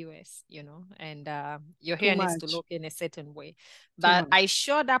politics in the US, you know, and your hair needs to look in a certain way. But I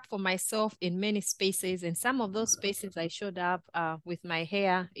showed up for myself in many spaces, and some of those spaces I showed up with my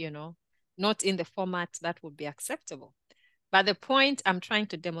hair, you know, not in the format that would be acceptable. But the point I'm trying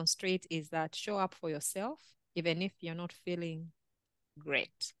to demonstrate is that show up for yourself, even if you're not feeling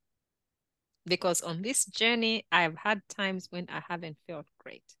great. Because on this journey, I've had times when I haven't felt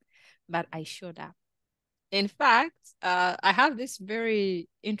great, but I showed up. In fact, I have this very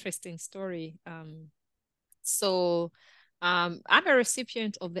interesting story. I'm a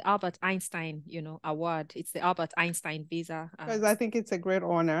recipient of the Albert Einstein, you know, award. It's the Albert Einstein visa. Because I think it's a great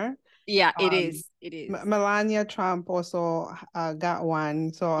honor. Yeah, it is. It is. Melania Trump also got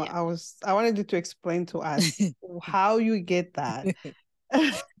one. So I wanted you to explain to us how you get that.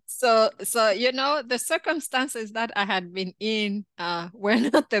 So you know, the circumstances that I had been in were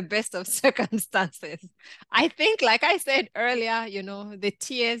not the best of circumstances. I think, like I said earlier, you know, the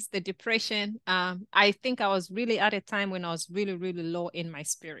tears, the depression, I think I was really at a time when I was really, really low in my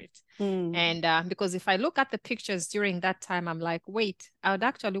spirit. And because if I look at the pictures during that time, I'm like, wait, I would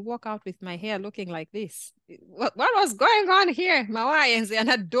actually walk out with my hair looking like this. What was going on here?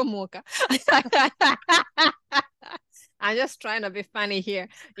 I'm just trying to be funny here,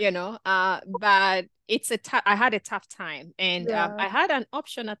 you know, but I had a tough time, and I had an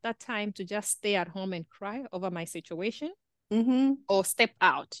option at that time to just stay at home and cry over my situation or step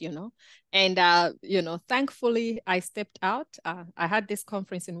out, you know, and, you know, thankfully I stepped out. I had this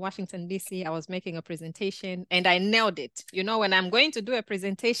conference in Washington, D.C. I was making a presentation and I nailed it. You know, when I'm going to do a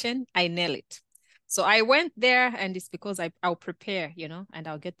presentation, I nail it. So I went there, and it's because I'll prepare, you know, and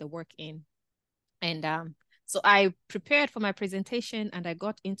I'll get the work in. And so I prepared for my presentation, and I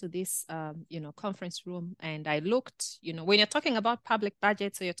got into this, you know, conference room, and I looked, you know, when you're talking about public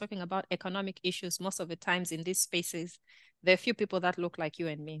budget, so you're talking about economic issues, most of the times in these spaces, there are few people that look like you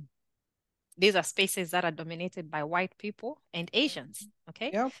and me. These are spaces that are dominated by white people and Asians,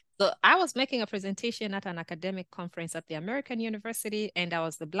 okay? So I was making a presentation at an academic conference at the American University, and I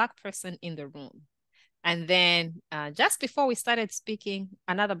was the Black person in the room. And then just before we started speaking,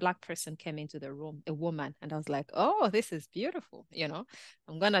 another Black person came into the room, a woman. And I was like, oh, this is beautiful. You know,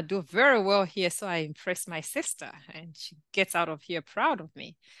 I'm going to do very well here. So I impress my sister, and she gets out of here proud of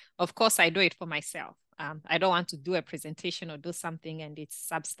me. Of course, I do it for myself. I don't want to do a presentation or do something and it's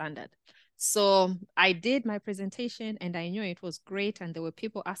substandard. So I did my presentation, and I knew it was great. And there were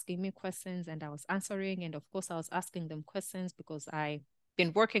people asking me questions, and I was answering. And of course, I was asking them questions because I've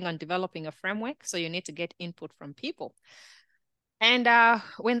been working on developing a framework. So you need to get input from people. And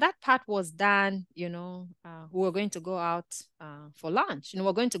when that part was done, we were going to go out for lunch.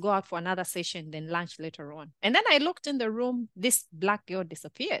 We're going to go out for another session, then lunch later on. And then I looked in the room, this black girl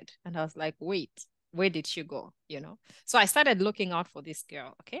disappeared. And I was like, wait, where did she go? So I started looking out for this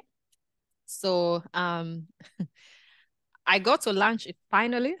girl, okay? So I go to lunch.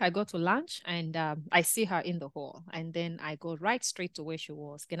 Finally, I go to lunch and I see her in the hall. And then I go right straight to where she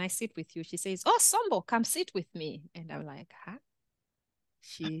was. Can I sit with you? She says, oh, Sombo, come sit with me. And I'm like, huh?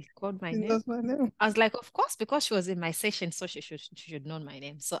 She called my name. I was like, of course, because she was in my session, so she should know my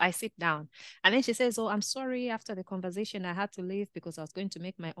name. So I sit down. And then she says, oh, I'm sorry. After the conversation, I had to leave because I was going to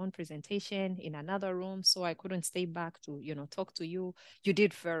make my own presentation in another room. So I couldn't stay back to, talk to you. You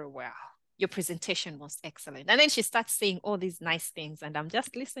did very well. Your presentation was excellent. And then she starts saying all these nice things. And I'm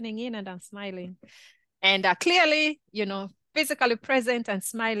just listening in and I'm smiling. And clearly, physically present and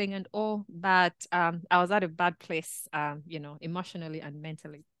smiling and all, but I was at a bad place, emotionally and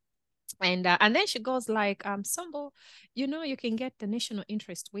mentally. And then she goes like, Sombo, you can get the national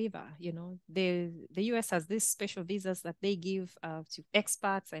interest waiver. The US has these special visas that they give to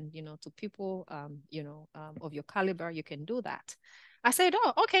experts and, to people, of your caliber. You can do that. I said,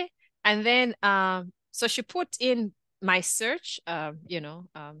 oh, okay. And then, so she put in my search, the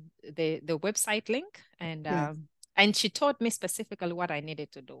website link and, yes. And she told me specifically what I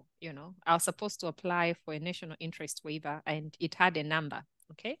needed to do. I was supposed to apply for a national interest waiver and it had a number.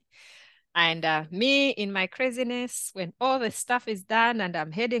 Okay. And me in my craziness, when all the stuff is done and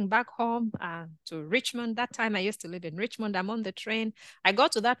I'm heading back home to Richmond, that time I used to live in Richmond, I'm on the train. I go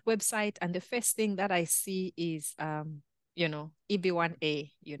to that website and the first thing that I see is,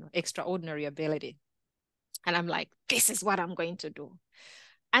 EB1A, extraordinary ability. And I'm like, this is what I'm going to do.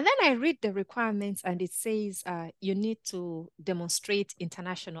 And then I read the requirements and it says you need to demonstrate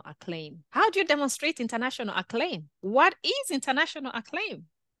international acclaim. How do you demonstrate international acclaim? What is international acclaim?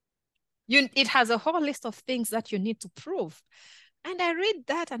 It has a whole list of things that you need to prove. And I read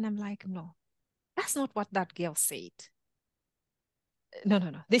that and I'm like, no, that's not what that girl said. No,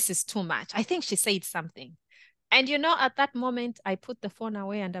 this is too much. I think she said something. And at that moment, I put the phone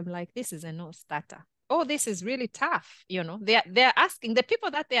away and I'm like, this is a no-starter. Oh, this is really tough. They're asking, the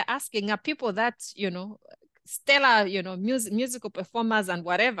people that they're asking are people that, stellar, musical performers and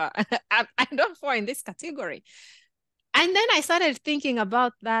whatever. I don't fall in this category. And then I started thinking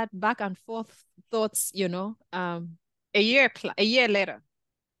about that back and forth thoughts, a year later,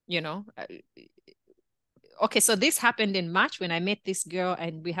 okay, so this happened in March when I met this girl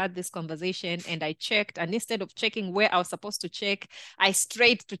and we had this conversation and I checked, and instead of checking where I was supposed to check, I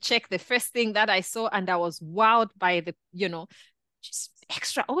strayed to check the first thing that I saw and I was wowed by the, just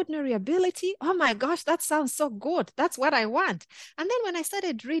extraordinary ability. Oh my gosh, that sounds so good. That's what I want. And then when I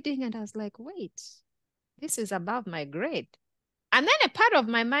started reading and I was like, wait, this is above my grade. And then a part of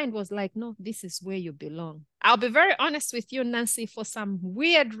my mind was like, no, this is where you belong. I'll be very honest with you, Nancy, for some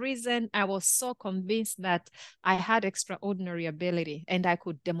weird reason, I was so convinced that I had extraordinary ability and I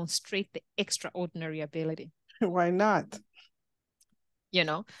could demonstrate the extraordinary ability. Why not?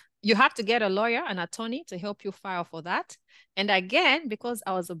 You have to get a lawyer, an attorney to help you file for that. And again, because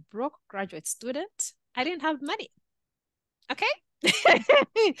I was a broke graduate student, I didn't have money. Okay.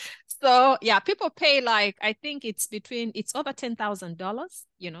 So yeah, people pay like, I think it's over $10,000,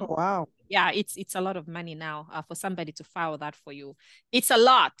 Wow. Yeah, it's a lot of money now for somebody to file that for you. It's a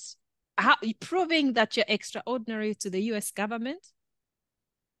lot. Proving that you're extraordinary to the US government,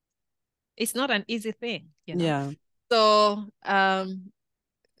 it's not an easy thing, Yeah. So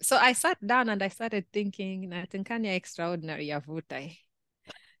so I sat down and I started thinking, Natinkanya extraordinary yavutai.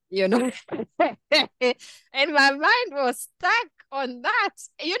 And my mind was stuck on that.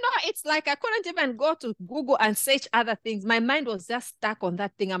 It's like I couldn't even go to Google and search other things. My mind was just stuck on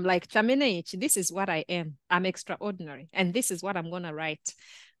that thing. I'm like, Chaminech, this is what I am. I'm extraordinary. And this is what I'm going to write.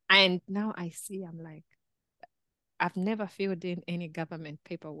 And now I see, I'm like, I've never filled in any government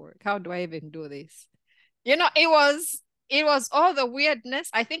paperwork. How do I even do this? It was all the weirdness.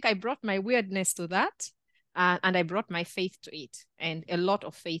 I think I brought my weirdness to that. And I brought my faith to it, and a lot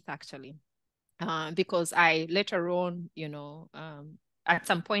of faith actually, because I later on, at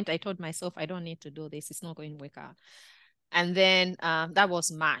some point I told myself, I don't need to do this. It's not going to work out. And then that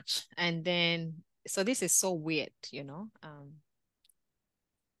was March. And then, so this is so weird,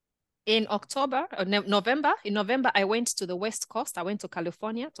 in October or November, I went to the West Coast. I went to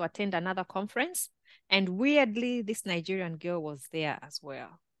California to attend another conference. And weirdly, this Nigerian girl was there as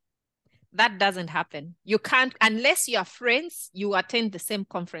well. That doesn't happen. You can't, unless you are friends, you attend the same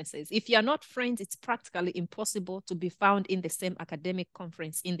conferences. If you're not friends, it's practically impossible to be found in the same academic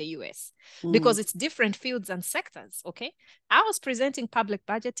conference in the US because it's different fields and sectors, okay? I was presenting public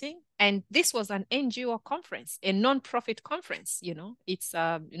budgeting, and this was an NGO conference, a non-profit conference, you know, it's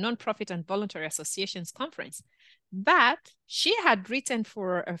a non-profit and voluntary associations conference. But she had written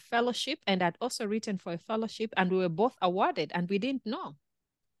for a fellowship and had also written for a fellowship, and we were both awarded, and we didn't know.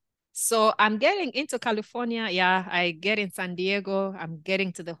 So I'm getting into California. Yeah, I get in San Diego. I'm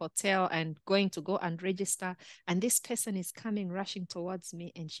getting to the hotel and going to go and register. And this person is coming, rushing towards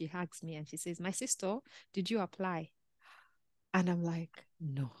me, and she hugs me and she says, "My sister, did you apply?" And I'm like,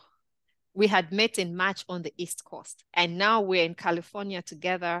 no. We had met in March on the East Coast, and now we're in California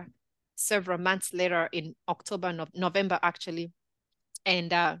together several months later in October, November, actually.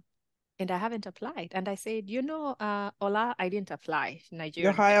 And I haven't applied. And I said, you know, Ola, I didn't apply.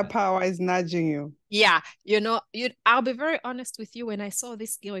 Nigerian. The higher power is nudging you. Yeah, you know, I'll be very honest with you. When I saw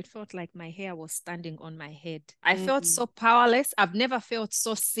this girl, it felt like my hair was standing on my head. I felt so powerless. I've never felt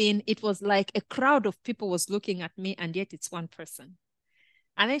so seen. It was like a crowd of people was looking at me, and yet it's one person.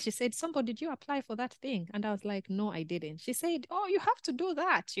 And then she said, "Somebody, did you apply for that thing?" And I was like, "No, I didn't." She said, "Oh, you have to do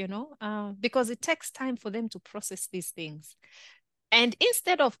that, you know, because it takes time for them to process these things." And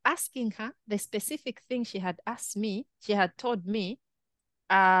instead of asking her the specific thing she had asked me, she had told me,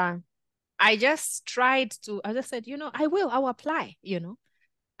 I just said, you know, I'll apply, you know.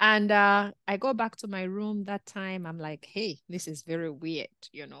 And I go back to my room that time. I'm like, hey, this is very weird,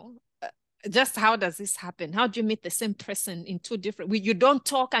 you know. Just how does this happen? How do you meet the same person in two different, you don't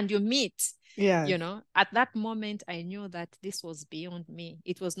talk and you meet? Yeah. You know, at that moment, I knew that this was beyond me.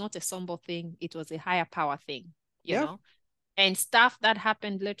 It was not a Sombo thing. It was a higher power thing, you know. And stuff that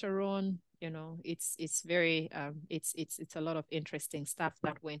happened later on, you know, it's very it's a lot of interesting stuff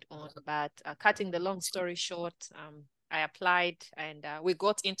that went on. But cutting the long story short, I applied, and we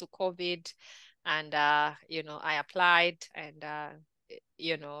got into COVID, and you know, I applied, and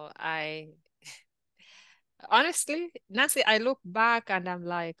you know, I honestly, Nancy, I look back and I'm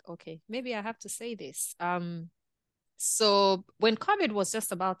like, okay, maybe I have to say this. So when COVID was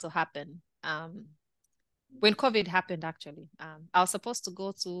just about to happen, when COVID happened, actually, I was supposed to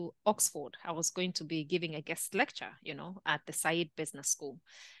go to Oxford. I was going to be giving a guest lecture, you know, at the Said Business School.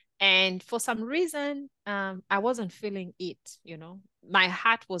 And for some reason, I wasn't feeling it, you know. My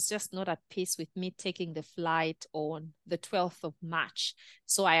heart was just not at peace with me taking the flight on the 12th of March.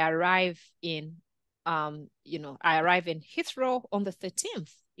 So I arrive in, you know, I arrive in Heathrow on the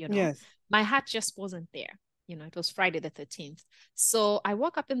 13th, you know. Yes. My heart just wasn't there. You know, it was Friday the 13th. So I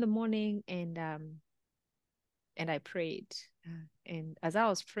woke up in the morning, and I prayed. And as I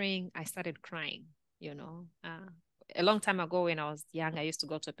was praying, I started crying, you know. A long time ago when I was young, I used to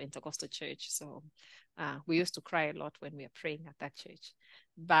go to a Pentecostal church. So we used to cry a lot when we were praying at that church.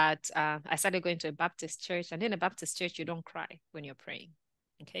 But I started going to a Baptist church. And in a Baptist church, you don't cry when you're praying,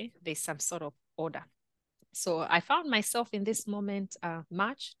 okay? There's some sort of order. So I found myself in this moment,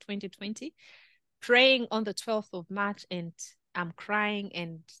 March 2020, praying on the 12th of March, and I'm crying.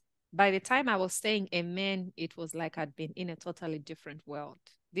 And by the time I was saying amen, it was like I'd been in a totally different world.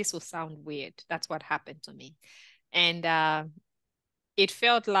 This will sound weird. That's what happened to me. And it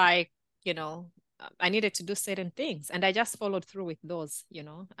felt like, you know, I needed to do certain things, and I just followed through with those, you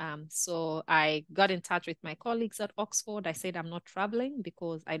know. So I got in touch with my colleagues at Oxford. I said, I'm not traveling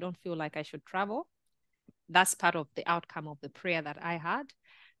because I don't feel like I should travel. That's part of the outcome of the prayer that I had.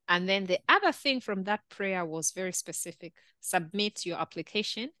 And then the other thing from that prayer was very specific. Submit your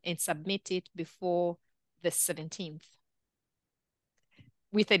application and submit it before the 17th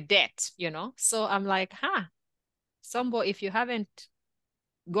with a date, you know. So I'm like, Sombo, if you haven't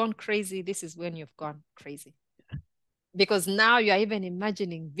gone crazy, this is when you've gone crazy. Because now you're even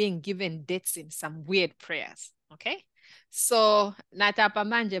imagining being given dates in some weird prayers, okay? So, natapa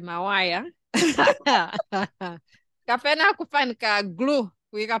manje mawaya. Kapena kufanika glue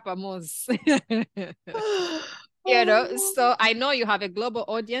wika pamos. You know, so I know you have a global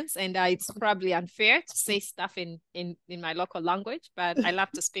audience, and it's probably unfair to say stuff in my local language, but I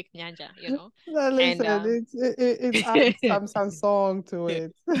love to speak Nyanja, you know. No, listen, and it adds some song to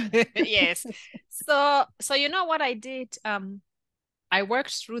it. Yes. So you know what I did? I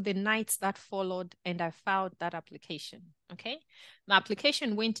worked through the nights that followed, and I filed that application. Okay. My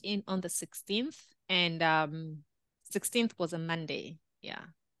application went in on the 16th, and 16th was a Monday. Yeah.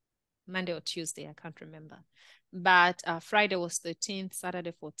 Monday or Tuesday, I can't remember. But Friday was 13th,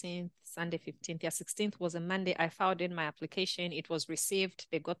 Saturday 14th, Sunday 15th. Yeah, 16th was a Monday. I filed in my application. It was received.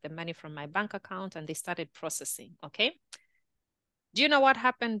 They got the money from my bank account, and they started processing. Okay. Do you know what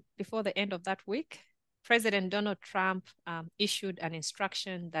happened before the end of that week? President Donald Trump issued an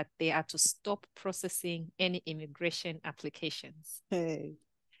instruction that they are to stop processing any immigration applications. Hey.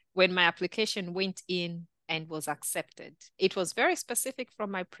 When my application went in and was accepted, it was very specific from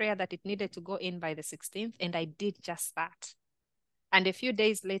my prayer that it needed to go in by the 16th, and I did just that. And a few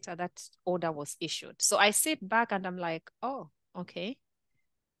days later, that order was issued. So I sit back and I'm like, oh, okay.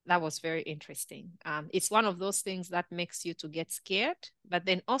 That was very interesting. It's one of those things that makes you to get scared, but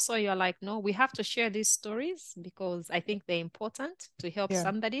then also you're like, no, we have to share these stories because I think they're important to help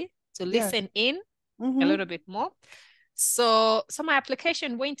somebody to listen in a little bit more. So my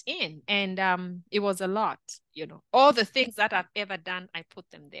application went in, and it was a lot, you know, all the things that I've ever done, I put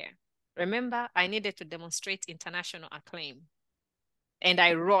them there. Remember, I needed to demonstrate international acclaim, and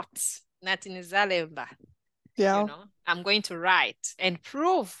I wrote Natinizalemba. Yeah. You know, I'm going to write and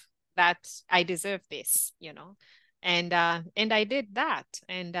prove that I deserve this, you know, and I did that.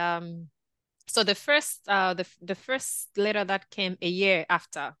 And so the first letter that came a year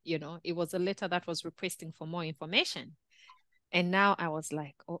after, you know, it was a letter that was requesting for more information. And now I was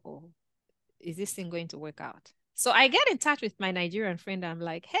like, oh, is this thing going to work out? So I get in touch with my Nigerian friend. I'm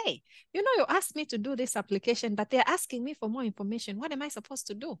like, hey, you know, you asked me to do this application, but they're asking me for more information. What am I supposed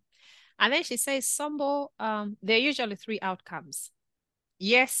to do? And then she says, Sombo, there are usually 3 outcomes.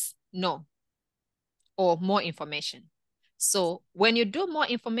 Yes, no, or more information. So when you do more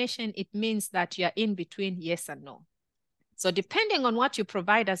information, it means that you're in between yes and no. So depending on what you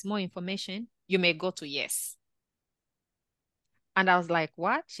provide as more information, you may go to yes. And I was like,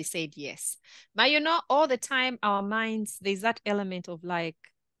 what? She said yes. But you know, all the time, our minds, there's that element of like,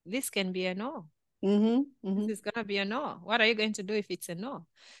 this can be a no. This is going to be a no. What are you going to do if it's a no?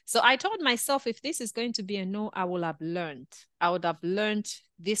 So I told myself, if this is going to be a no, I will have learned. I would have learned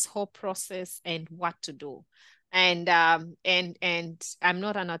this whole process and what to do. And I'm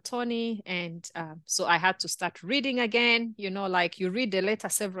not an attorney. And so I had to start reading again, you know, like you read the letter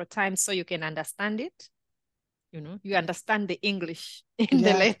several times so you can understand it. You know, you understand the English in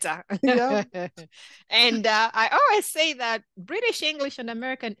the letter. Yeah. And I always say that British English and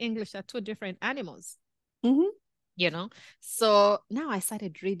American English are 2 different animals, you know? So now I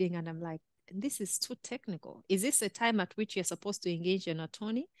started reading and I'm like, this is too technical. Is this a time at which you're supposed to engage an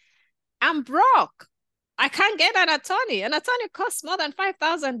attorney? I'm broke. I can't get an attorney. An attorney costs more than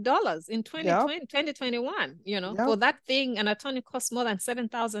 $5,000 in 2021. You know, for that thing, an attorney costs more than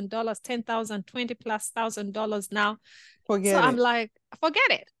 $7,000, $10,000, $20,000+ now. I'm like,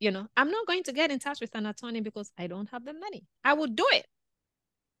 forget it. You know, I'm not going to get in touch with an attorney because I don't have the money. I will do it.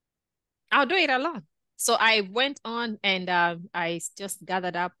 I'll do it alone. So I went on and I just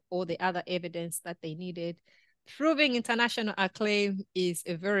gathered up all the other evidence that they needed. Proving international acclaim is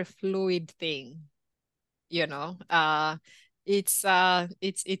a very fluid thing. You know, it's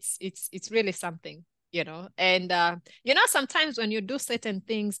really something, you know. And you know, sometimes when you do certain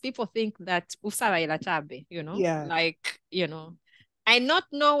things, people think that you know, like, you know, and not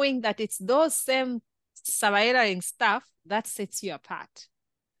knowing that it's those same surviving stuff that sets you apart.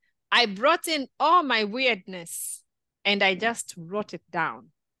 I brought in all my weirdness and I just wrote it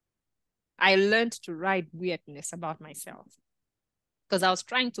down. I learned to write weirdness about myself because I was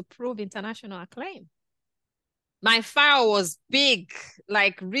trying to prove international acclaim. My file was big,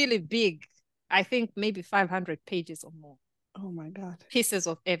 like really big. I think maybe 500 pages or more. Oh my God. Pieces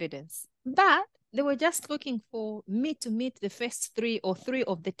of evidence. But they were just looking for me to meet the first 3 or 3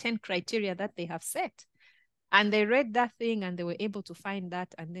 of the 10 criteria that they have set. And they read that thing and they were able to find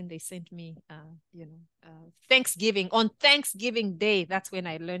that. And then they sent me, you know, Thanksgiving. On Thanksgiving Day, that's when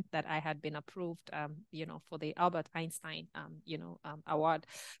I learned that I had been approved, you know, for the Albert Einstein, you know, award.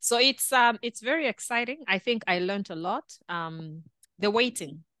 So it's very exciting. I think I learned a lot. The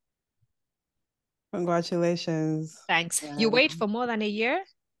waiting. Congratulations. Thanks. You wait for more than a year.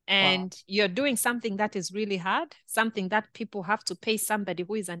 And you're doing something that is really hard, something that people have to pay somebody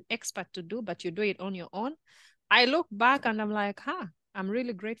who is an expert to do, but you do it on your own. I look back and I'm like, I'm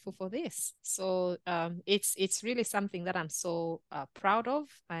really grateful for this. So it's really something that I'm so proud of.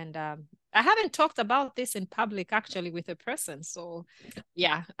 And I haven't talked about this in public actually with a person. So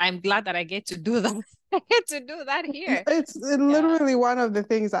yeah, I'm glad that I get to do that. I get to do that here. It's literally one of the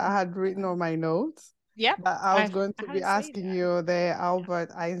things I had written on my notes. Yeah, I was going to be asking you the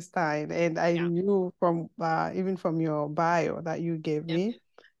Albert Einstein, and I knew from even from your bio that you gave me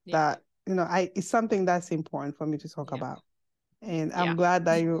that, you know, it's something that's important for me to talk about. And I'm glad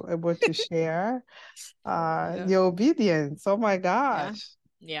that you're able to share your obedience. Oh my gosh.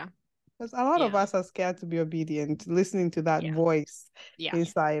 Yeah. Because a lot of us are scared to be obedient, listening to that voice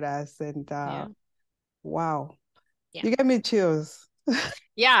inside us. And wow. Yeah. You get me chills.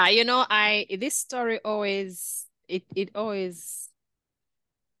 Yeah, you know, this story always it always,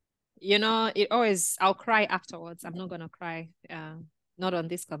 you know, it always, I'll cry afterwards. I'm not gonna cry, not on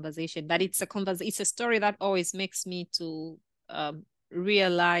this conversation, but it's a story that always makes me to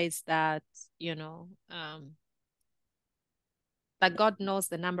realize that, you know, that God knows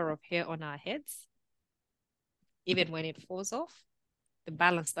the number of hair on our heads, even when it falls off, the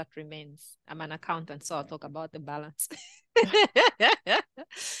balance that remains. I'm an accountant, so I'll talk about the balance.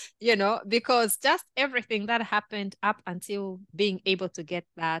 You know, because just everything that happened up until being able to get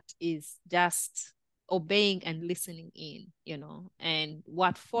that is just obeying and listening in, you know, and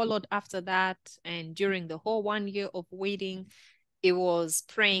what followed after that. And during the whole 1 year of waiting, it was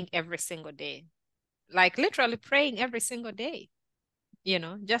praying every single day, like literally praying every single day, you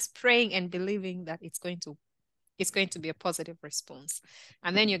know, just praying and believing that it's going to be a positive response.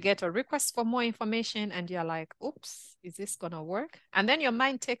 And then you get a request for more information and you're like, oops, is this going to work? And then your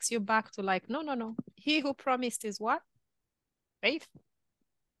mind takes you back to like, no, no, no. He who promised is what? Faith.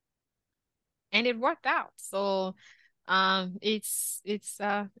 And it worked out. So I've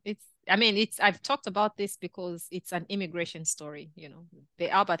talked about this because it's an immigration story, you know.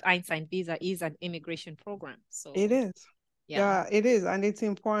 The Albert Einstein visa is an immigration program. So It is. yeah, It is. And it's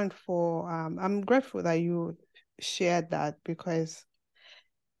important for, I'm grateful that you shared that, because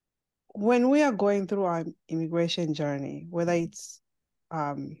when we are going through our immigration journey, whether it's,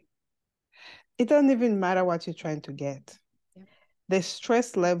 it doesn't even matter what you're trying to get. yeah. The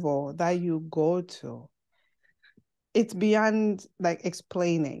stress level that you go to, it's beyond like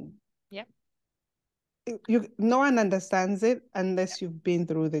explaining. Yeah. No one understands it unless you've been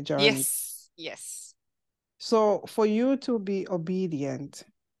through the journey. Yes. Yes. So for you to be obedient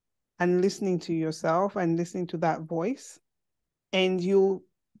and listening to yourself and listening to that voice, and you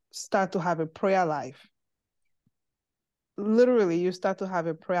start to have a prayer life. Literally, you start to have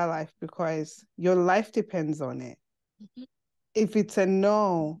a prayer life because your life depends on it. Mm-hmm. If it's a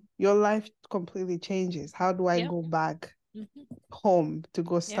no, your life completely changes. How do I go back home to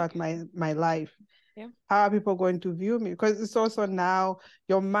go start my life? Yeah. How are people going to view me? Because it's also now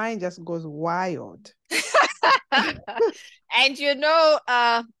your mind just goes wild. And you know,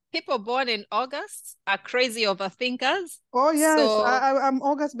 people born in August are crazy overthinkers. Oh yes, So I'm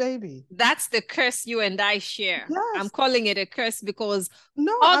August baby. that's the curse you and I share. Yes. I'm calling it a curse because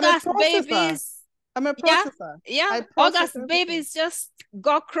No, August babies. I'm a Yeah, processor. yeah. I process August everything. babies just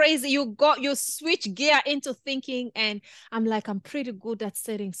got crazy. You switch gear into thinking, and I'm like, I'm pretty good at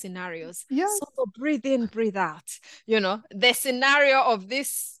setting scenarios. Yes. So breathe in, breathe out. You know, the scenario of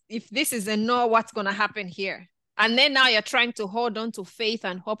this, if this is a no, what's gonna happen here? And then now you're trying to hold on to faith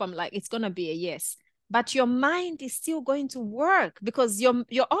and hope. I'm like, it's gonna be a yes. But your mind is still going to work because your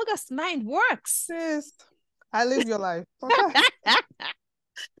August mind works. Yes. I live your life. Okay.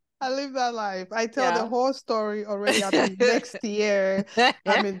 I live that life. I tell the whole story already. I mean, next year,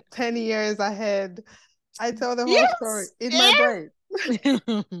 10 years ahead. I tell the whole story in my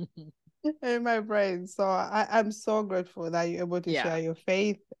brain. In my brain. So I'm so grateful that you're able to share your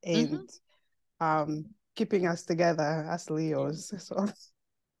faith and keeping us together as Leos. So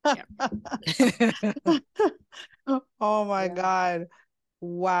oh my God.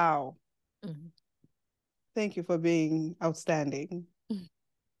 Wow. Thank you for being outstanding.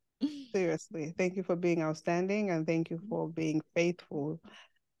 Seriously, thank you for being outstanding, and thank you for being faithful,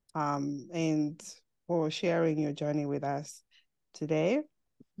 and for sharing your journey with us today.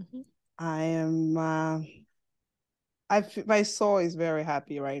 I am, my soul is very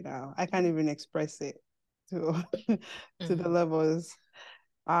happy right now. I can't even express it to to the levels.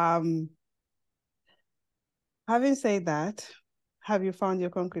 Having said that, have you found your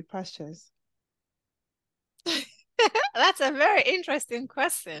concrete pastures? That's a very interesting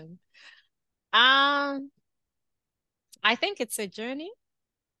question. I think it's a journey.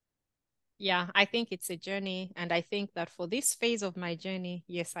 Yeah, I think it's a journey. And I think that for this phase of my journey,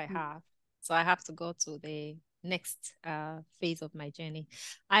 yes, I have. So I have to go to the next phase of my journey.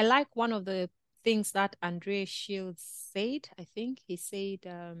 I like one of the things that Andre Shields said. I think he said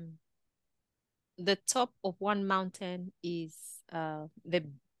the top of one mountain is the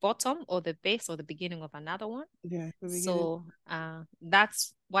bottom or the base or the beginning of another one. Yeah. So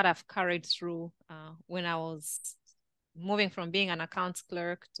that's what I've carried through when I was moving from being an accounts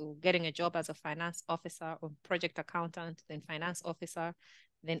clerk to getting a job as a finance officer or project accountant, then finance officer,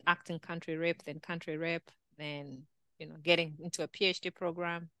 then acting country rep, then getting into a PhD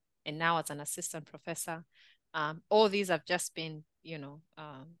program, and now as an assistant professor. All these have just been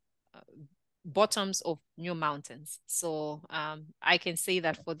bottoms of new mountains. So I can say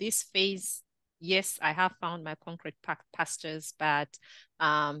that for this phase yes, I have found my concrete pastures, but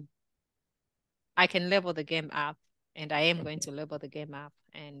I can level the game up, and I am going to level the game up.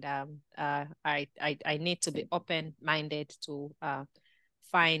 And I need to be open-minded to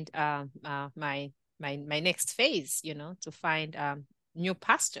find my next phase, to find new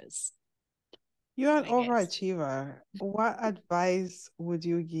pastures. You're an overachiever. What advice would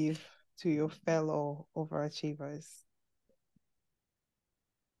you give to your fellow overachievers?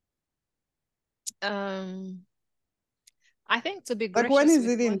 I think to be Like, gracious when is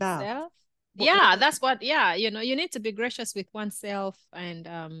with it oneself. enough? Yeah, that's what, you need to be gracious with oneself,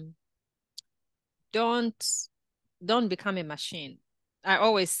 and don't become a machine. I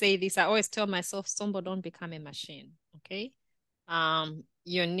always say this. I always tell myself, Sombo, don't become a machine. Okay.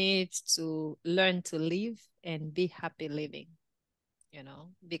 You need to learn to live and be happy living,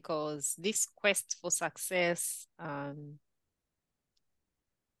 because this quest for success can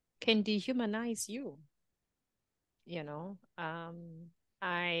dehumanize you.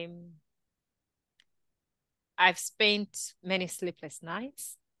 I've spent many sleepless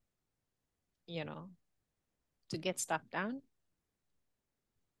nights, to get stuff done.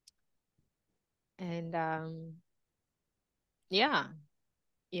 And yeah,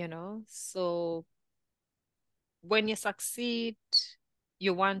 so when you succeed,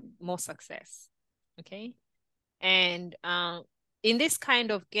 you want more success. Okay. And in this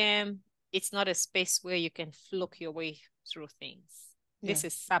kind of game, it's not a space where you can fluke your way through things. Yeah. This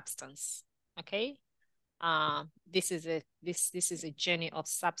is substance. Okay. This is a journey of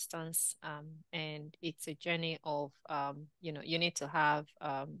substance, and it's a journey of you need to have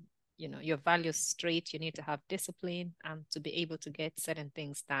your values straight. You need to have discipline to be able to get certain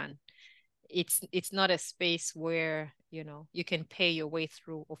things done. It's not a space where you can pay your way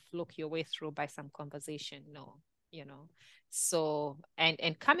through or fluke your way through by some conversation. No. So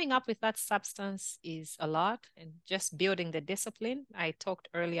and coming up with that substance is a lot, and just building the discipline. I talked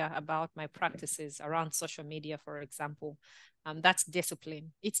earlier about my practices around social media, for example. That's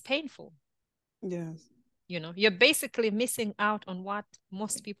discipline. It's painful. Yes. You're basically missing out on what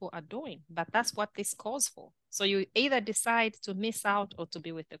most people are doing, but that's what this calls for. So you either decide to miss out or to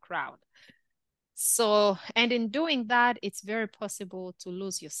be with the crowd. So, and in doing that, it's very possible to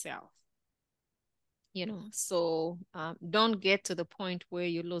lose yourself. So don't get to the point where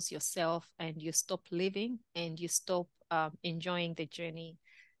you lose yourself and you stop living and you stop enjoying the journey.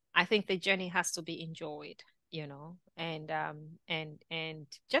 I think the journey has to be enjoyed, and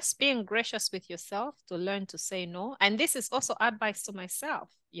just being gracious with yourself to learn to say no. And this is also advice to myself,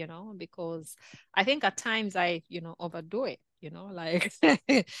 because I think at times I, overdo it, like,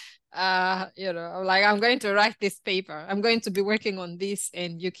 like, I'm going to write this paper. I'm going to be working on this,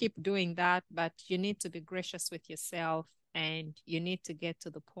 and you keep doing that, but you need to be gracious with yourself, and you need to get to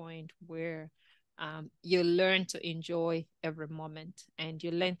the point where you learn to enjoy every moment, and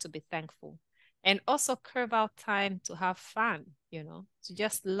you learn to be thankful, and also carve out time to have fun, to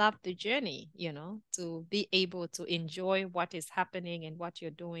just love the journey, to be able to enjoy what is happening and what you're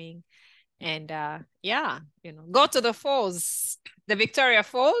doing. And yeah, go to the falls, the Victoria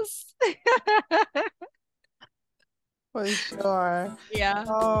Falls. For sure. Yeah.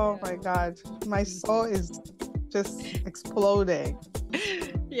 Oh my God. My soul is just exploding.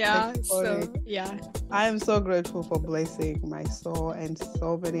 Yeah. So yeah. I am so grateful for blessing my soul and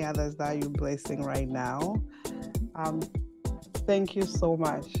so many others that you're blessing right now. Thank you so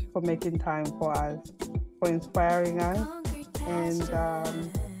much for making time for us, for inspiring us, and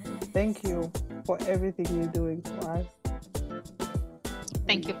thank you for everything you're doing for us.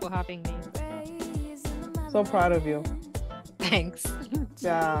 Thank you for having me. So proud of you. Thanks.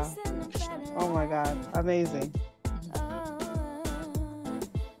 Yeah. Oh my God. Amazing.